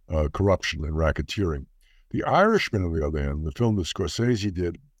of corruption and racketeering. The Irishman, on the other hand, the film that Scorsese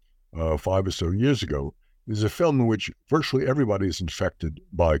did 5 or so years ago, is a film in which virtually everybody is infected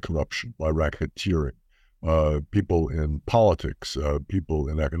by corruption, by racketeering. People in politics, people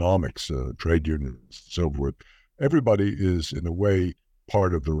in economics, trade unions, so forth. Everybody is, in a way,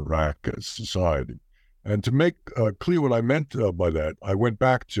 part of the racket society. And to make clear what I meant by that, I went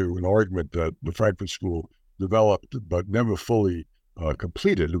back to an argument that the Frankfurt School developed but never fully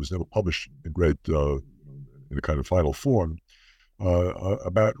completed. It was never published in in a kind of final form,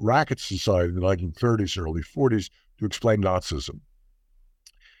 about racket society in the 1930s, early 40s, to explain Nazism.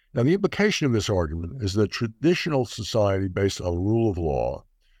 Now, the implication of this argument is that traditional society based on the rule of law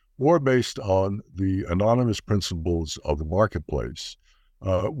or based on the anonymous principles of the marketplace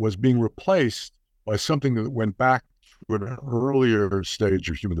was being replaced by something that went back to an earlier stage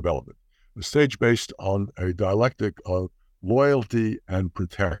of human development, a stage based on a dialectic of loyalty and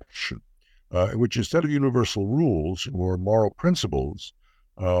protection, in which instead of universal rules or moral principles,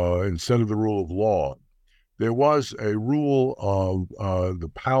 instead of the rule of law, there was a rule of the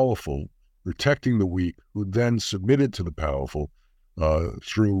powerful protecting the weak, who then submitted to the powerful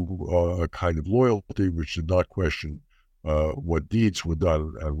through a kind of loyalty which did not question what deeds were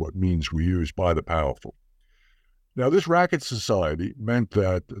done and what means were used by the powerful. Now, this racket society meant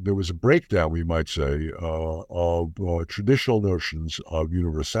that there was a breakdown, we might say, of traditional notions of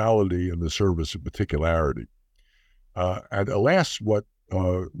universality in the service of particularity. And alas, what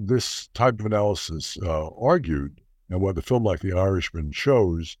this type of analysis argued, and what the film like The Irishman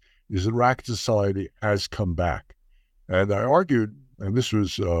shows, is that racket society has come back. And I argued, and this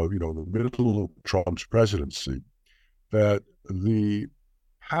was the middle of Trump's presidency, that the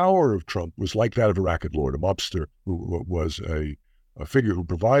power of Trump was like that of a racket lord, a mobster who was a figure who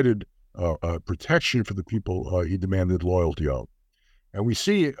provided protection for the people he demanded loyalty of. And we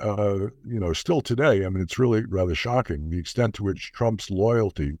see, still today, I mean, it's really rather shocking, the extent to which Trump's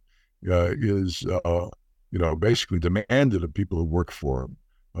loyalty is, basically demanded of people who work for him,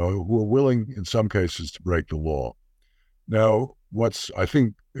 who are willing, in some cases, to break the law. Now, what's, I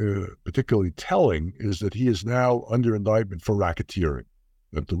think, particularly telling is that he is now under indictment for racketeering,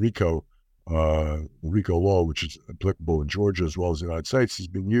 that the RICO law, which is applicable in Georgia as well as the United States, has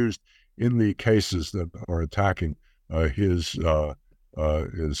been used in the cases that are attacking his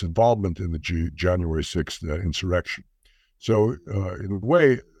involvement in the January 6th insurrection. So in a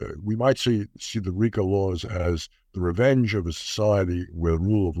way, we might see the RICO laws as the revenge of a society where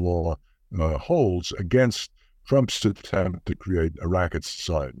rule of law holds against Trump's attempt to create a racket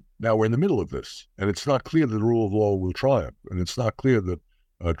society. Now we're in the middle of this, and it's not clear that the rule of law will triumph, and it's not clear that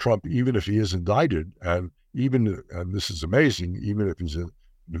Trump, even if he is indicted, and this is amazing, even if he's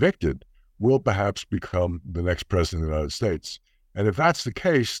convicted, will perhaps become the next president of the United States. And if that's the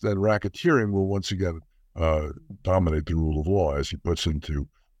case, then racketeering will once again dominate the rule of law as he puts into,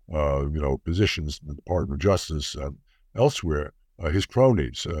 positions in the Department of Justice and elsewhere, his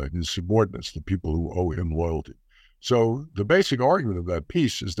cronies, his subordinates, the people who owe him loyalty. So the basic argument of that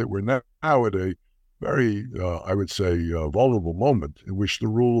piece is that we're now at a very, I would say, vulnerable moment in which the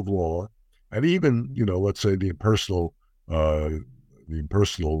rule of law and even, let's say the impersonal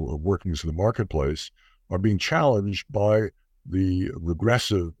workings of the marketplace are being challenged by the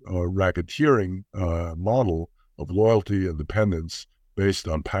regressive racketeering model of loyalty and dependence based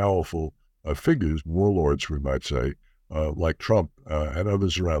on powerful figures, warlords, we might say, like Trump and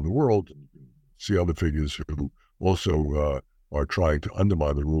others around the world. See other figures who also are trying to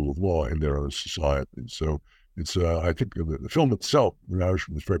undermine the rule of law in their own society. So it's, I think the film itself, The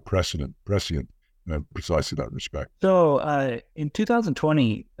Irishman, is very prescient precisely in that respect. So in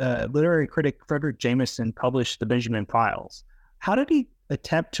 2020, literary critic Frederick Jameson published The Benjamin Files. How did he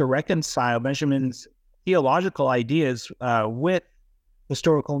attempt to reconcile Benjamin's theological ideas with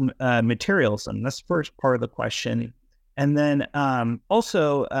historical materialism? That's the first part of the question. And then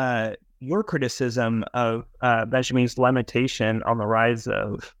also your criticism of Benjamin's lamentation on the rise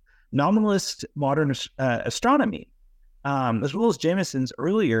of nominalist modern astronomy, as well as Jameson's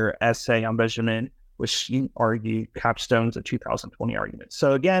earlier essay on Benjamin, which he argued capstones the 2020 argument.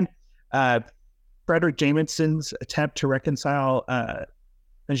 So again, Frederick Jameson's attempt to reconcile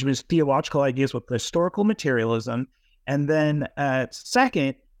Benjamin's theological ideas with historical materialism, and then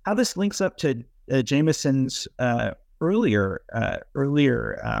second, how this links up to Jameson's earlier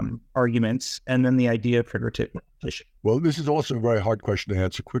arguments, and then the idea of figurative repetition? Well, this is also a very hard question to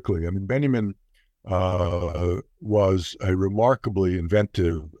answer quickly. I mean, Benjamin was a remarkably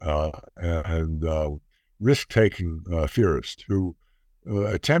inventive and risk-taking theorist who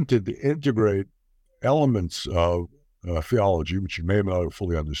attempted to integrate elements of theology, which he may not have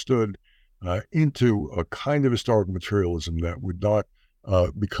fully understood, into a kind of historical materialism that would not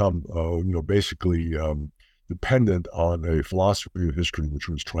become, basically dependent on a philosophy of history which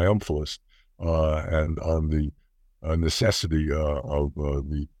was triumphalist and on the necessity of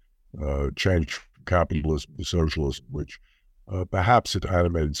the change from capitalism to socialism, which perhaps it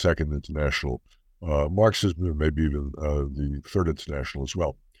animated Second International Marxism, and maybe even the Third International as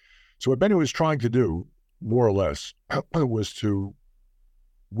well. So what Benjamin was trying to do, more or less, was to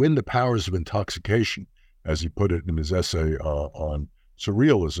win the powers of intoxication, as he put it in his essay on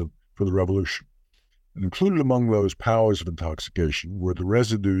surrealism, for the revolution. And included among those powers of intoxication were the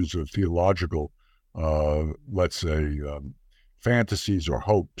residues of theological, let's say, fantasies or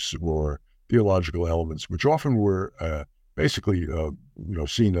hopes or theological elements, which often were basically,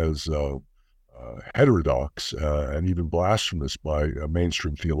 seen as heterodox and even blasphemous by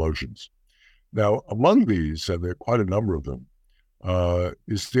mainstream theologians. Now, among these, and there are quite a number of them,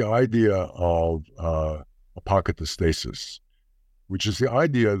 is the idea of apokatastasis, which is the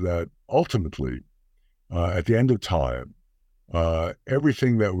idea that ultimately, at the end of time,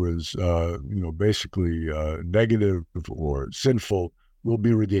 everything that was, basically negative or sinful will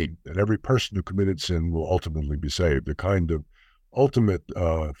be redeemed, and every person who committed sin will ultimately be saved. A kind of ultimate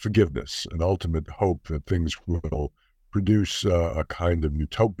forgiveness, an ultimate hope that things will produce a kind of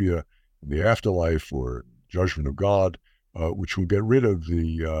utopia in the afterlife or judgment of God, which will get rid of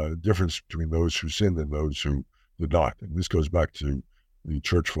the difference between those who sinned and those who did not. And this goes back to the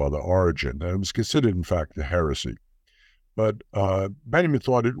church father Origen, and it was considered, in fact, a heresy. But Benjamin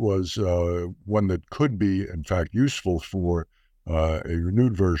thought it was one that could be, in fact, useful for a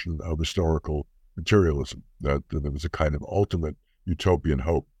renewed version of historical materialism, that there was a kind of ultimate utopian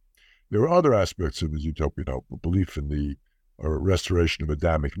hope. There were other aspects of his utopian hope, a belief in the restoration of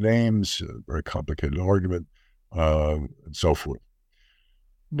Adamic names, a very complicated argument, and so forth.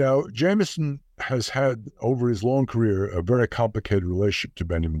 Now, Jameson has had, over his long career, a very complicated relationship to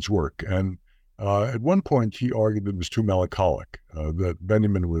Benjamin's work. And at one point, he argued that it was too melancholic, that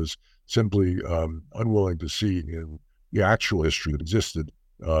Benjamin was simply unwilling to see in the actual history that existed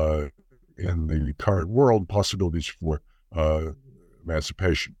in the current world possibilities for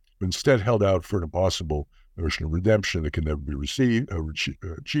emancipation, but instead held out for an impossible notion of redemption that can never be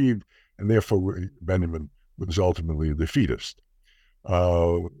achieved, and therefore Benjamin was ultimately a defeatist.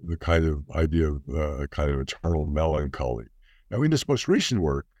 The kind of idea of a kind of eternal melancholy. Now, in this most recent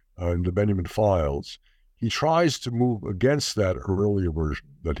work, in the Benjamin Files, he tries to move against that earlier version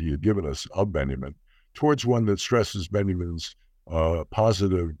that he had given us of Benjamin towards one that stresses Benjamin's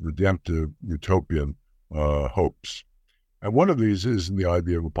positive, redemptive, utopian hopes. And one of these is in the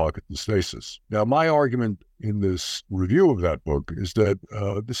idea of apokatastasis. Now, my argument in this review of that book is that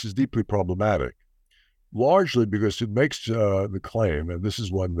this is deeply problematic, largely because it makes the claim, and this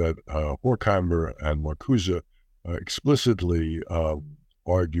is one that Horkheimer and Marcuse explicitly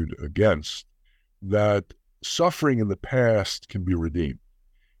argued against, that suffering in the past can be redeemed.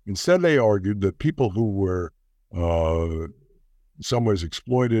 Instead, they argued that people who were in some ways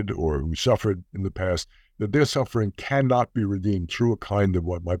exploited or who suffered in the past, that their suffering cannot be redeemed through a kind of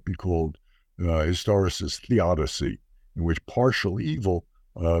what might be called historicist theodicy, in which partial evil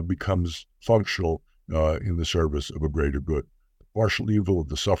becomes functional in the service of a greater good. Partial evil of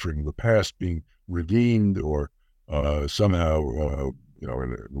the suffering of the past being redeemed or somehow, in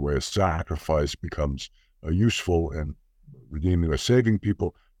a way of sacrifice becomes useful and redeeming or saving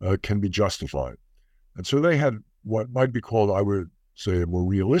people can be justified. And so they had what might be called, I would say, a more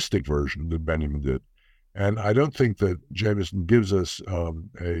realistic version than Benjamin did. And I don't think that Jameson gives us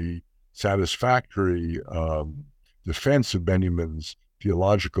a satisfactory defense of Benjamin's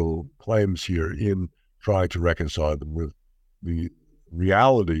theological claims here in trying to reconcile them with the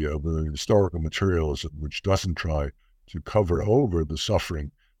reality of the historical materialism, which doesn't try to cover over the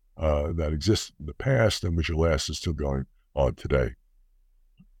suffering that existed in the past and which, alas, is still going on today.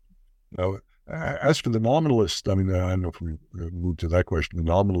 Now, as for the nominalist, I mean, I don't know if we move to that question, the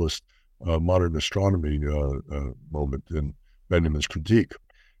nominalist modern astronomy moment in Benjamin's critique.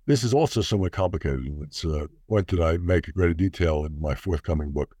 This is also somewhat complicated, and it's a point that I make in greater detail in my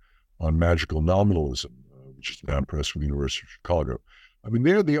forthcoming book on magical nominalism, which is now pressed with the University of Chicago. I mean,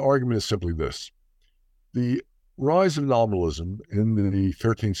 there the argument is simply this. The rise of nominalism in the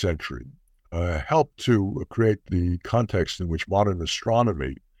 13th century helped to create the context in which modern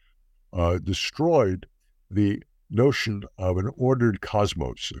astronomy destroyed the notion of an ordered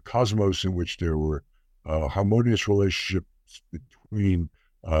cosmos, a cosmos in which there were harmonious relationships between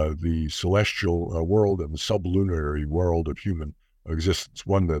the celestial world and the sublunary world of human existence,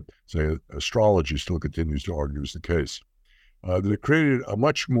 one that, say, astrology still continues to argue is the case. That it created a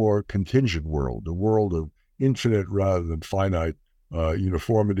much more contingent world, a world of infinite rather than finite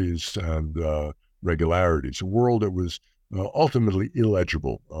uniformities and regularities, a world that was ultimately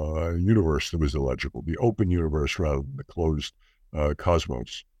illegible, a universe that was illegible, the open universe rather than the closed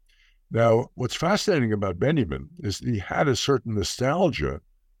cosmos. Now, what's fascinating about Benjamin is that he had a certain nostalgia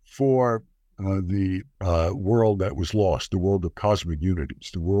for the world that was lost, the world of cosmic unities,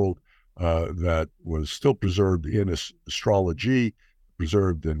 the world that was still preserved in astrology,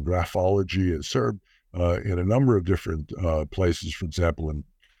 preserved in graphology, and served in a number of different places, for example, in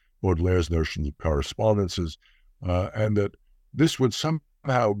Baudelaire's notions of correspondences, and that this would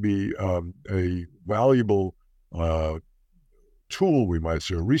somehow be a valuable tool, we might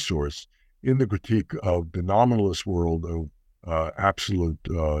say, a resource in the critique of the nominalist world of absolute,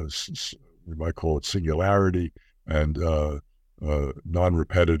 we might call it singularity, and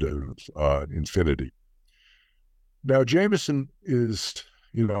non-repetitive infinity. Now, Jameson is,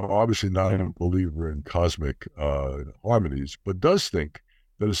 obviously not a believer in cosmic harmonies, but does think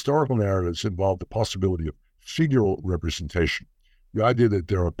that historical narratives involve the possibility of figural representation. The idea that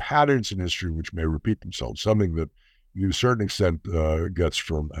there are patterns in history which may repeat themselves, something that to a certain extent gets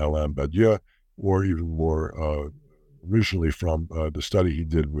from Alain Badiou, or even more originally from the study he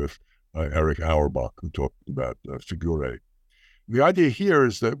did with Eric Auerbach, who talked about figurae. The idea here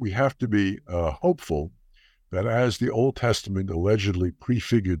is that we have to be hopeful that as the Old Testament allegedly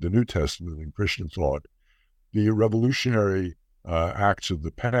prefigured the New Testament in Christian thought, the revolutionary acts of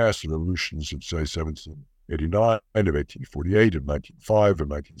the past, the revolutions of, say, 1789, of 1848, of 1905, of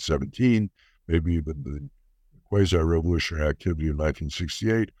 1917, maybe even the quasi-revolutionary activity of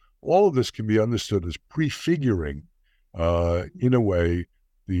 1968, all of this can be understood as prefiguring, in a way,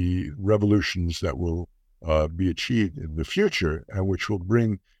 the revolutions that will be achieved in the future and which will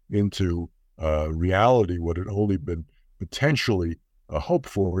bring into reality what had only been potentially hoped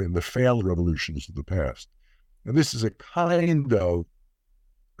for in the failed revolutions of the past. And this is a kind of,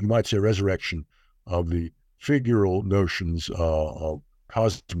 you might say, resurrection of the figural notions of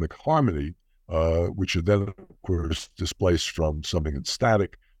cosmic harmony, which are then, of course, displaced from something that's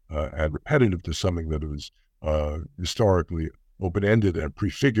static and repetitive to something that is historically open-ended and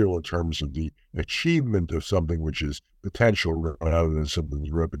prefigural in terms of the achievement of something which is potential rather than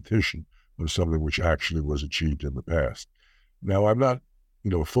something's repetition of something which actually was achieved in the past. Now, I'm not,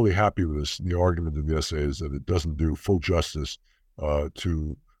 fully happy with this. The argument of the essay is that it doesn't do full justice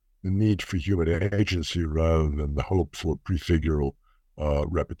to the need for human agency rather than the hope for prefigural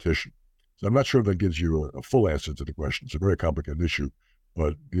repetition. So I'm not sure if that gives you a full answer to the question. It's a very complicated issue,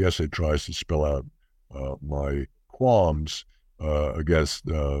 but the essay tries to spell out my qualms against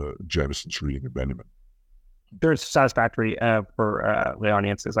Jameson's reading of Benjamin. There's satisfactory for the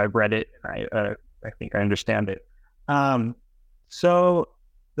audiences. I've read it. I think I understand it. So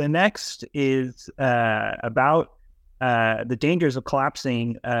the next is about the dangers of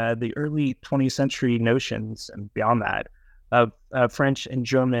collapsing the early 20th century notions and beyond that of French and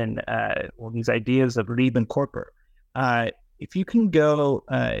German, these ideas of Leben Körper. If you can go,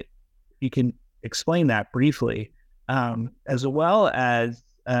 you can explain that briefly, as well as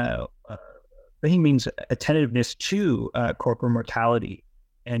he means attentiveness to corporate mortality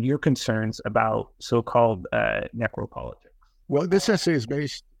and your concerns about so-called necropolitics. Well, this essay is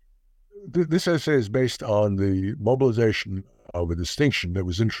based on the mobilization of a distinction that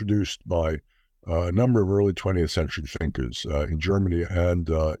was introduced by a number of early 20th century thinkers in Germany and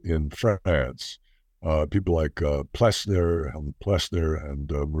in France. People like Plessner and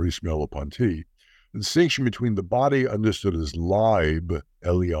Maurice Merleau-Ponty. The distinction between the body understood as Leib,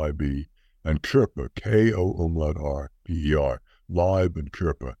 L-E-I-B, and Körper, K-O-R-P-E-R, Leib and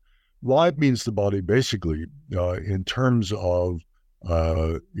Körper. Leib means the body basically in terms of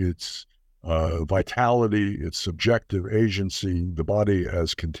its vitality, its subjective agency, the body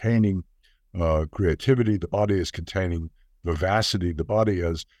as containing creativity, the body as containing vivacity, the body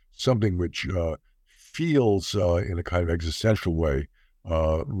as something which feels in a kind of existential way,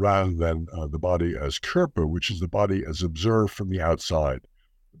 rather than the body as Körper, which is the body as observed from the outside,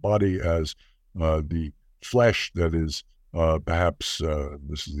 the body as the flesh that is perhaps,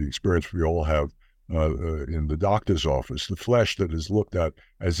 this is the experience we all have in the doctor's office, the flesh that is looked at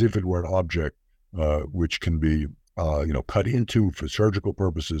as if it were an object which can be cut into for surgical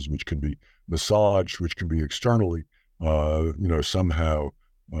purposes, which can be massaged, which can be externally, somehow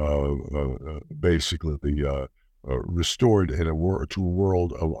basically restored to a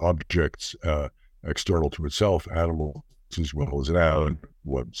world of objects external to itself, animals as well as animal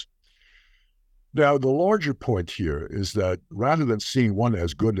ones. Now, the larger point here is that rather than seeing one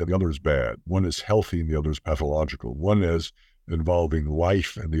as good and the other as bad, one is healthy and the other is pathological, one as involving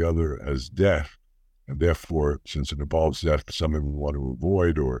life and the other as death, and therefore, since it involves death, something we want to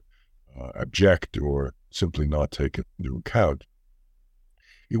avoid or object or simply not take into account,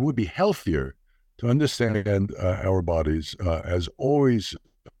 it would be healthier to understand our bodies as always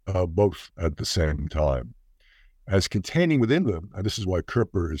both at the same time, as containing within them, and this is why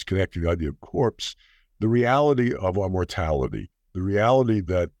Kerper is connecting the idea of corpse, the reality of our mortality, the reality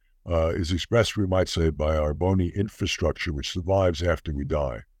that is expressed, we might say, by our bony infrastructure, which survives after we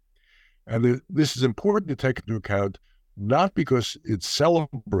die. And this is important to take into account, not because it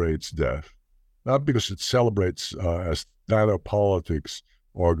celebrates death, not because it celebrates, as nanopolitics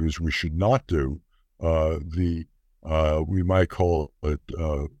argues we should not do, we might call it,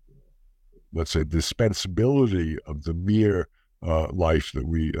 let's say, dispensability of the mere life that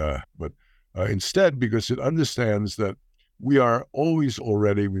we, but instead because it understands that we are always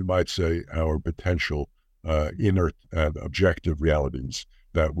already, we might say, our potential inert and objective realities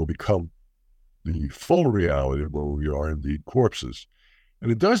that will become the full reality where we are indeed corpses.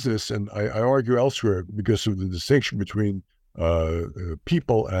 And it does this, and I argue elsewhere, because of the distinction between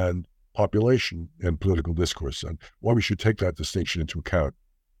people and population in political discourse, and why we should take that distinction into account.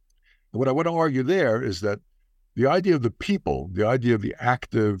 And what I want to argue there is that the idea of the people, the idea of the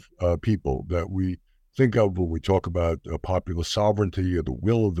active people that we think of when we talk about popular sovereignty or the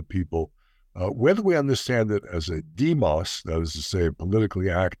will of the people, whether we understand it as a demos, that is to say, a politically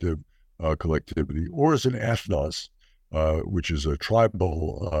active collectivity, or as an ethnos, which is a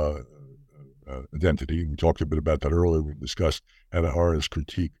tribal identity. We talked a bit about that earlier. We discussed Hannah Arendt's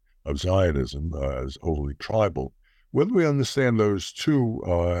critique of Zionism as overly tribal. Whether we understand those two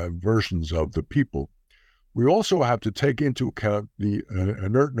versions of the people, we also have to take into account the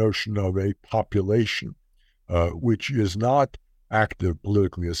inert notion of a population, which is not active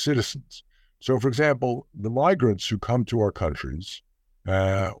politically as citizens. So, for example, the migrants who come to our countries,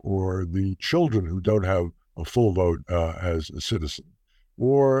 or the children who don't have a full vote as a citizen,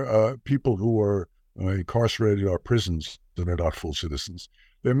 or people who are incarcerated in our prisons that are not full citizens,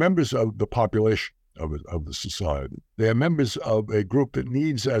 they're members of the population of the society. They are members of a group that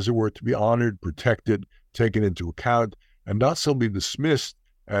needs, as it were, to be honored, protected, taken into account, and not simply dismissed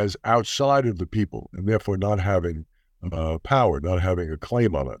as outside of the people, and therefore not having power, not having a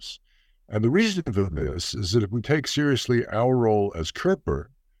claim on us. And the reason for this is that if we take seriously our role as Kerper,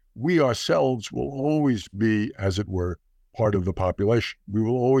 we ourselves will always be, as it were, part of the population. We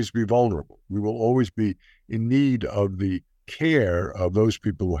will always be vulnerable. We will always be in need of the care of those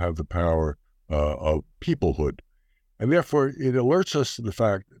people who have the power of peoplehood. And therefore, it alerts us to the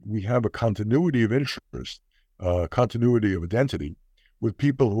fact that we have a continuity of interest, continuity of identity with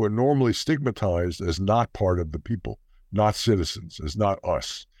people who are normally stigmatized as not part of the people, not citizens, as not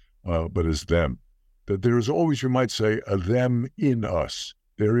us, but as them. That there is always, you might say, a them in us.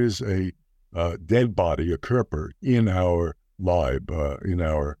 There is a dead body, a Kerper, in our life, in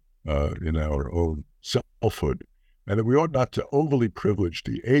our own selfhood, and that we ought not to overly privilege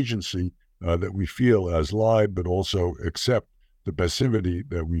the agency that we feel as live, but also accept the passivity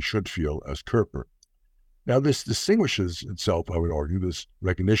that we should feel as Kerper. Now, this distinguishes itself, I would argue, this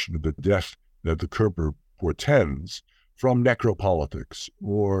recognition of the death that the Kerper portends from necropolitics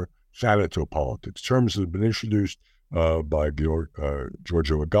or thanatopolitics, terms that have been introduced by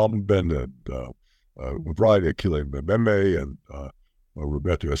Giorgio Agamben and a variety of Achille Mbembe and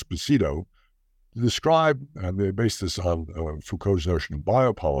Roberto Esposito to describe, and they base this on Foucault's notion of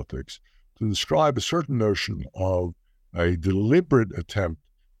biopolitics, to describe a certain notion of a deliberate attempt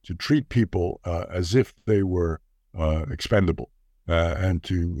to treat people as if they were expendable and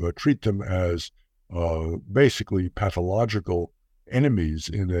to treat them as basically pathological enemies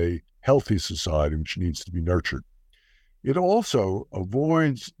in a healthy society which needs to be nurtured. It also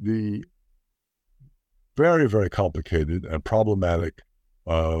avoids the very, very complicated and problematic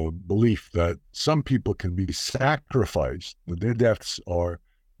belief that some people can be sacrificed, that their deaths are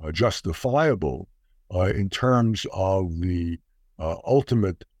justifiable in terms of the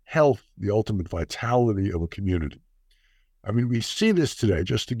ultimate health, the ultimate vitality of a community. I mean, we see this today,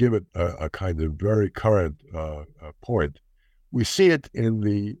 just to give it a kind of very current point. We see it in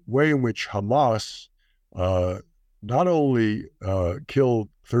the way in which Hamas not only killed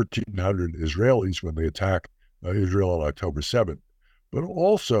 1,300 Israelis when they attacked Israel on October 7th, but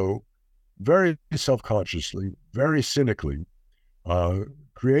also very self-consciously, very cynically,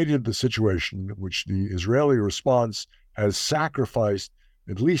 created the situation in which the Israeli response has sacrificed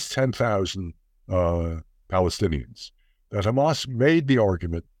at least 10,000 Palestinians. That Hamas made the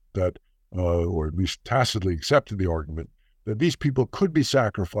argument that, or at least tacitly accepted the argument, that these people could be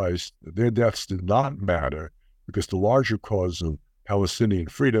sacrificed, that their deaths did not matter, because the larger cause of Palestinian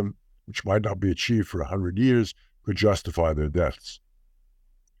freedom, which might not be achieved for 100 years, could justify their deaths.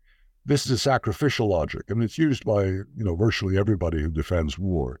 This is a sacrificial logic, and it's used by virtually everybody who defends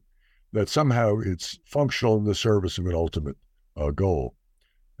war, that somehow it's functional in the service of an ultimate goal.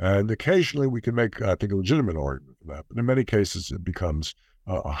 And occasionally we can make, I think, a legitimate argument for that, but in many cases it becomes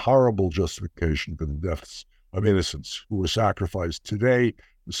a horrible justification for the deaths of innocents who were sacrificed today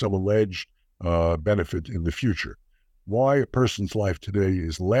with some alleged benefit in the future. Why a person's life today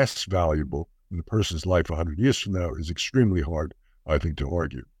is less valuable than a person's life 100 years from now is extremely hard, I think, to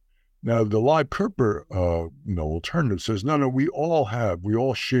argue. Now, the Leib-Kurper, alternative says, no, we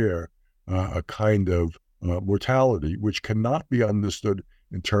all share a kind of mortality which cannot be understood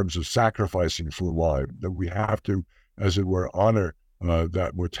in terms of sacrificing for life, that we have to, as it were, honor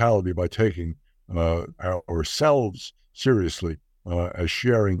that mortality by taking ourselves seriously as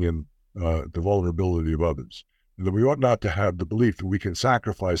sharing in the vulnerability of others. And that we ought not to have the belief that we can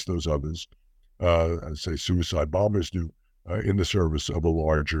sacrifice those others, as say suicide bombers do, in the service of a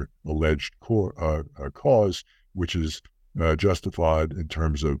larger alleged cause, which is justified in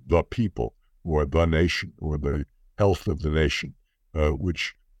terms of the people or the nation or the health of the nation,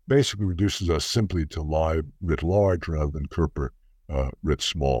 which basically reduces us simply to Leib writ large rather than Kurper writ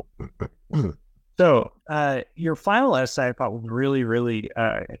small. So your final essay I thought was really, really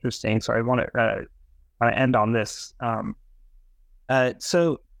interesting. So I want to end on this.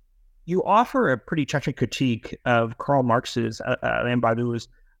 So you offer a pretty touching critique of Karl Marx's and Badiou's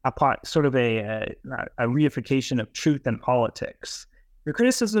sort of a reification of truth and politics. Your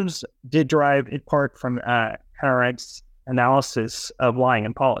criticisms did derive in part from Arendt's analysis of lying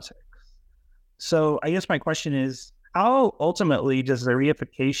in politics. So I guess my question is, how ultimately does the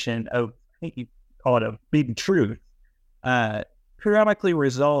reification of, I think you call it a big truth, periodically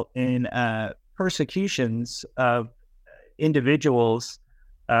result in persecutions of individuals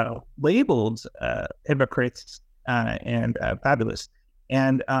labeled hypocrites and fabulous?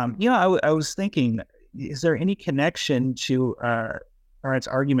 And, I was thinking, is there any connection to Arendt's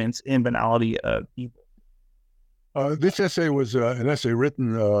arguments in banality of evil? This essay was an essay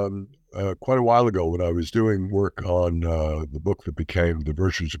written quite a while ago when I was doing work on the book that became The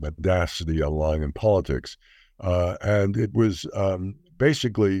Virtues of Mendacity on Lying in Politics. And it was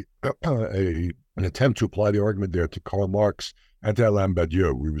basically an attempt to apply the argument there to Karl Marx and to Alain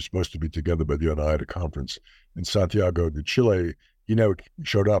Badiou. We were supposed to be together, Badiou and I, at a conference in Santiago de Chile. He never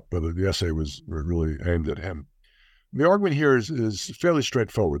showed up, but the essay was really aimed at him. The argument here is fairly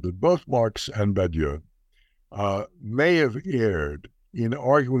straightforward, that both Marx and Badiou may have erred in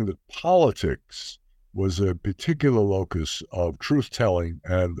arguing that politics was a particular locus of truth-telling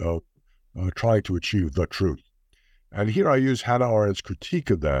and of trying to achieve the truth. And here I use Hannah Arendt's critique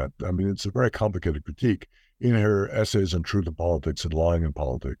of that. I mean, it's a very complicated critique in her essays on truth in politics and lying in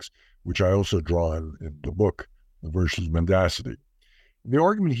politics, which I also draw in the book, The Virtues of Mendacity. The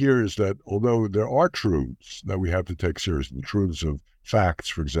argument here is that although there are truths that we have to take seriously, the truths of facts,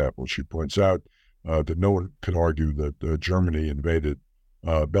 for example, she points out that no one can argue that Germany invaded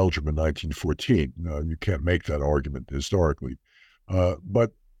Belgium in 1914. You can't make that argument historically.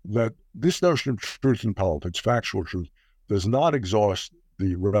 But that this notion of truth in politics, factual truth, does not exhaust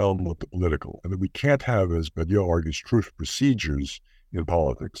the realm of the political, and that we can't have, as Badiou argues, truth procedures in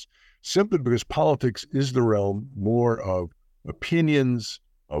politics, simply because politics is the realm more of opinions,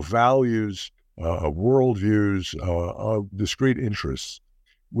 of values, of worldviews, of discrete interests,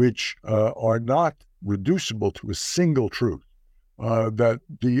 which are not reducible to a single truth. That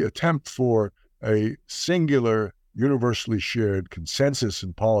the attempt for a singular, universally shared consensus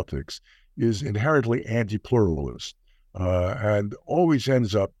in politics is inherently anti-pluralist and always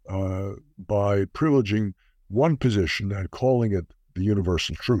ends up by privileging one position and calling it the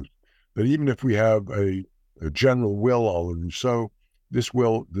universal truth. That even if we have a general will, a la Rousseau, this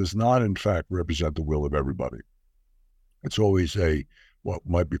will does not, in fact, represent the will of everybody. It's always what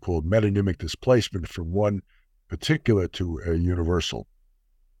might be called metonymic displacement from one particular to a universal.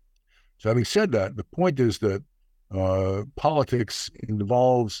 So having said that, the point is that politics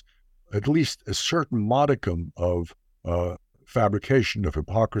involves at least a certain modicum of fabrication, of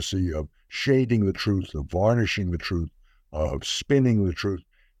hypocrisy, of shading the truth, of varnishing the truth, of spinning the truth,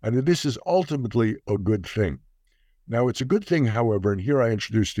 and that this is ultimately a good thing. Now, it's a good thing, however, and here I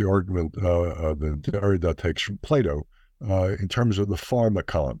introduce the argument that Derrida takes from Plato in terms of the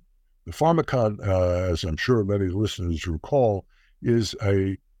pharmakon. The pharmakon, as I'm sure many listeners recall, is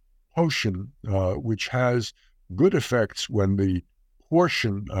a potion which has good effects when the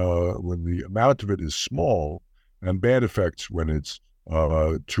portion, when the amount of it is small, and bad effects when it's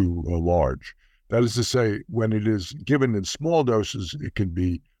too large. That is to say, when it is given in small doses, it can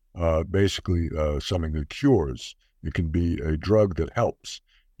be basically something that cures. It can be a drug that helps.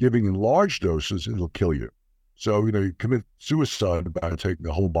 Giving in large doses, it'll kill you. So, you commit suicide by taking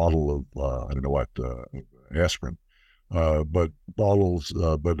a whole bottle of, I don't know what, aspirin. But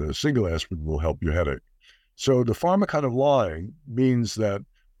a single aspirin will help your headache. So the pharmakon of lying means that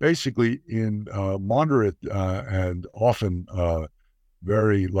basically in moderate and often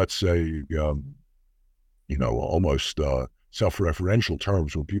very, let's say, almost self-referential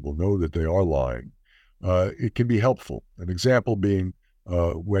terms when people know that they are lying, it can be helpful. An example being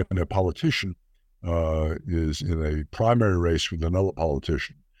when a politician is in a primary race with another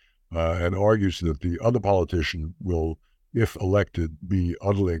politician and argues that the other politician will, if elected, be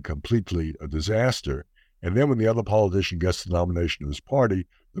utterly and completely a disaster. And then when the other politician gets the nomination of his party,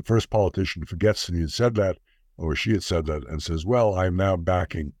 the first politician forgets that he had said that, or she had said that, and says, well, I'm now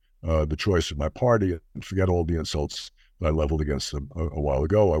backing the choice of my party, and forget all the insults that I leveled against them a while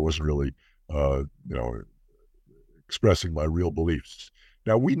ago. I wasn't really, expressing my real beliefs.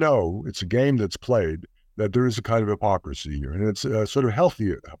 Now, we know it's a game that's played, that there is a kind of hypocrisy here, and it's a sort of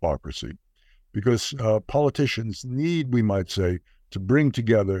healthy hypocrisy, because politicians need, we might say, to bring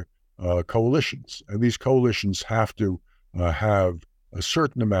together coalitions. And these coalitions have to have a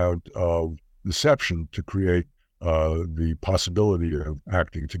certain amount of deception to create the possibility of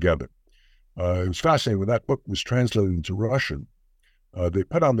acting together. It was fascinating. When that book was translated into Russian, they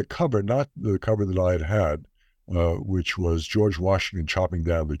put on the cover, not the cover that I had, which was George Washington chopping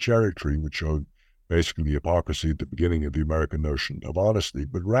down the cherry tree, which showed basically the hypocrisy at the beginning of the American notion of honesty,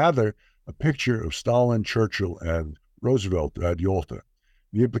 but rather a picture of Stalin, Churchill, and Roosevelt at Yalta.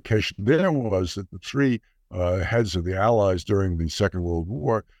 The implication there was that the three heads of the Allies during the Second World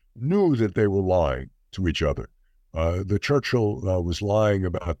War knew that they were lying to each other. The Churchill was lying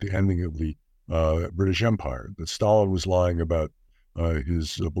about the ending of the British Empire, that Stalin was lying about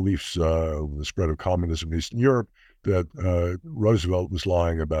his beliefs of the spread of communism in Eastern Europe, that Roosevelt was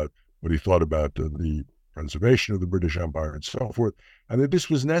lying about what he thought about the preservation of the British Empire and so forth, and that this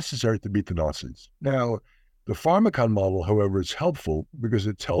was necessary to beat the Nazis. Now, the pharmakon model, however, is helpful because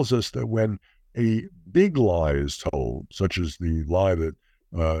it tells us that when a big lie is told, such as the lie that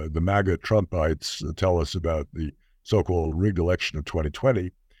the MAGA Trumpites tell us about the so-called rigged election of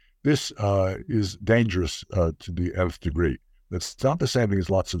 2020, this is dangerous to the nth degree. That's not the same thing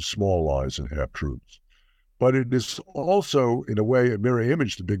as lots of small lies and half-truths. But it is also, in a way, a mirror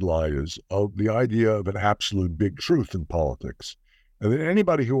image, the big lie is, of the idea of an absolute big truth in politics. And that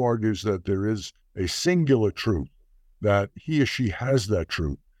anybody who argues that there is a singular truth, that he or she has that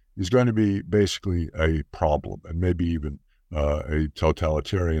truth, is going to be basically a problem, and maybe even a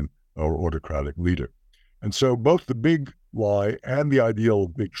totalitarian or autocratic leader. And so both the big lie and the ideal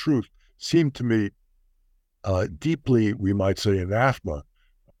of big truth seem to me deeply, we might say, anathema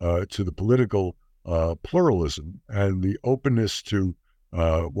to the political pluralism and the openness to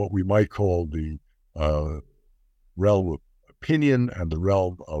what we might call the realm of opinion and the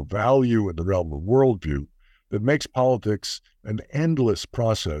realm of value and the realm of worldview that makes politics an endless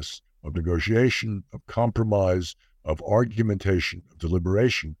process of negotiation, of compromise, of argumentation, of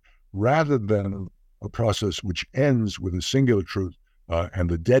deliberation, rather than a process which ends with a singular truth and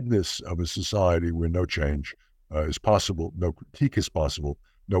the deadness of a society where no change is possible, no critique is possible,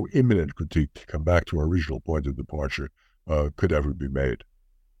 no imminent critique, to come back to our original point of departure, could ever be made.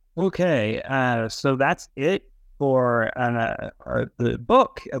 Okay, so that's it for the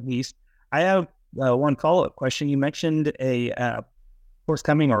book, at least. I have one follow-up question. You mentioned a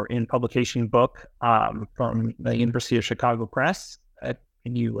forthcoming or in publication book from the University of Chicago Press.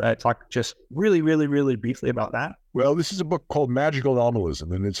 Can you talk just really, really, really briefly about that? Well, this is a book called Magical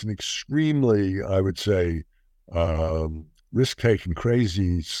Nominalism, and it's an extremely, I would say, risk-taking,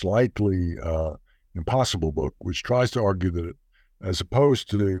 crazy, slightly impossible book, which tries to argue that, as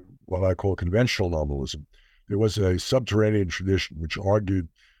opposed to what I call conventional nominalism, there was a subterranean tradition which argued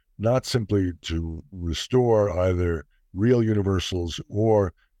not simply to restore either real universals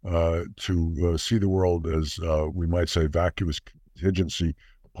or to see the world as, we might say, vacuous contingency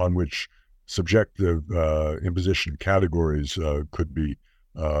upon which subjective imposition of categories could be,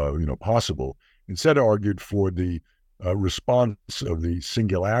 possible. Instead, argued for the response of the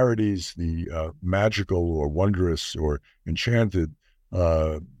singularities, the magical or wondrous or enchanted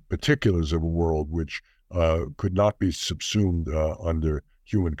particulars of a world which could not be subsumed under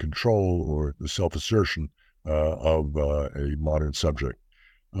human control or the self-assertion of a modern subject.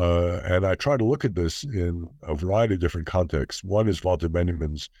 And I try to look at this in a variety of different contexts. One is Walter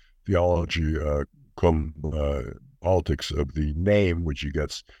Benjamin's theology cum politics of the name, which he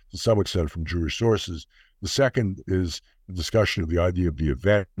gets to some extent from Jewish sources. The second is the discussion of the idea of the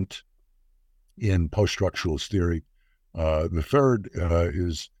event in post-structuralist theory. The third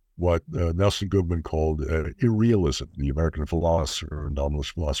is what Nelson Goodman called irrealism, the American philosopher and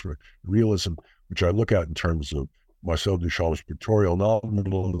novelist philosopher, realism, which I look at in terms of Marcel Duchamp's pictorial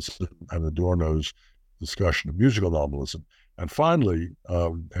novelism and Adorno's discussion of musical novelism. And finally,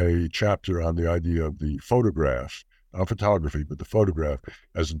 a chapter on the idea of the photograph, not photography, but the photograph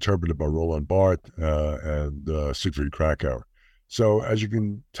as interpreted by Roland Barthes and Siegfried Krakauer. So as you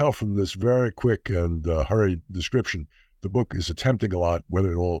can tell from this very quick and hurried description, the book is attempting a lot.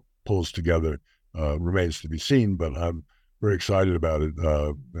 Whether it all pulls together remains to be seen, but I'm very excited about it.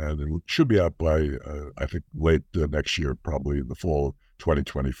 And it should be out by, I think, late next year, probably in the fall of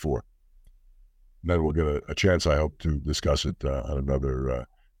 2024. And then we'll get a chance, I hope, to discuss it on another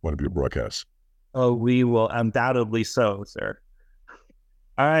one of your broadcasts. Oh, we will undoubtedly so, sir.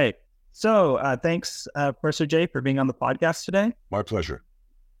 All right. So thanks, Professor Jay, for being on the podcast today. My pleasure.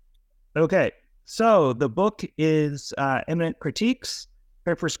 Okay. So the book is Immanent Critiques,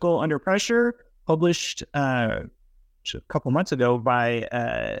 Prepare for School Under Pressure, published a couple months ago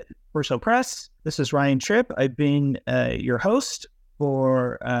by Verso Press. This is Ryan Tripp. I've been your host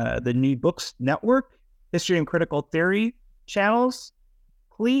for the New Books Network, History and Critical Theory channels.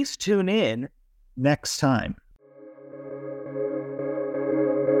 Please tune in next time.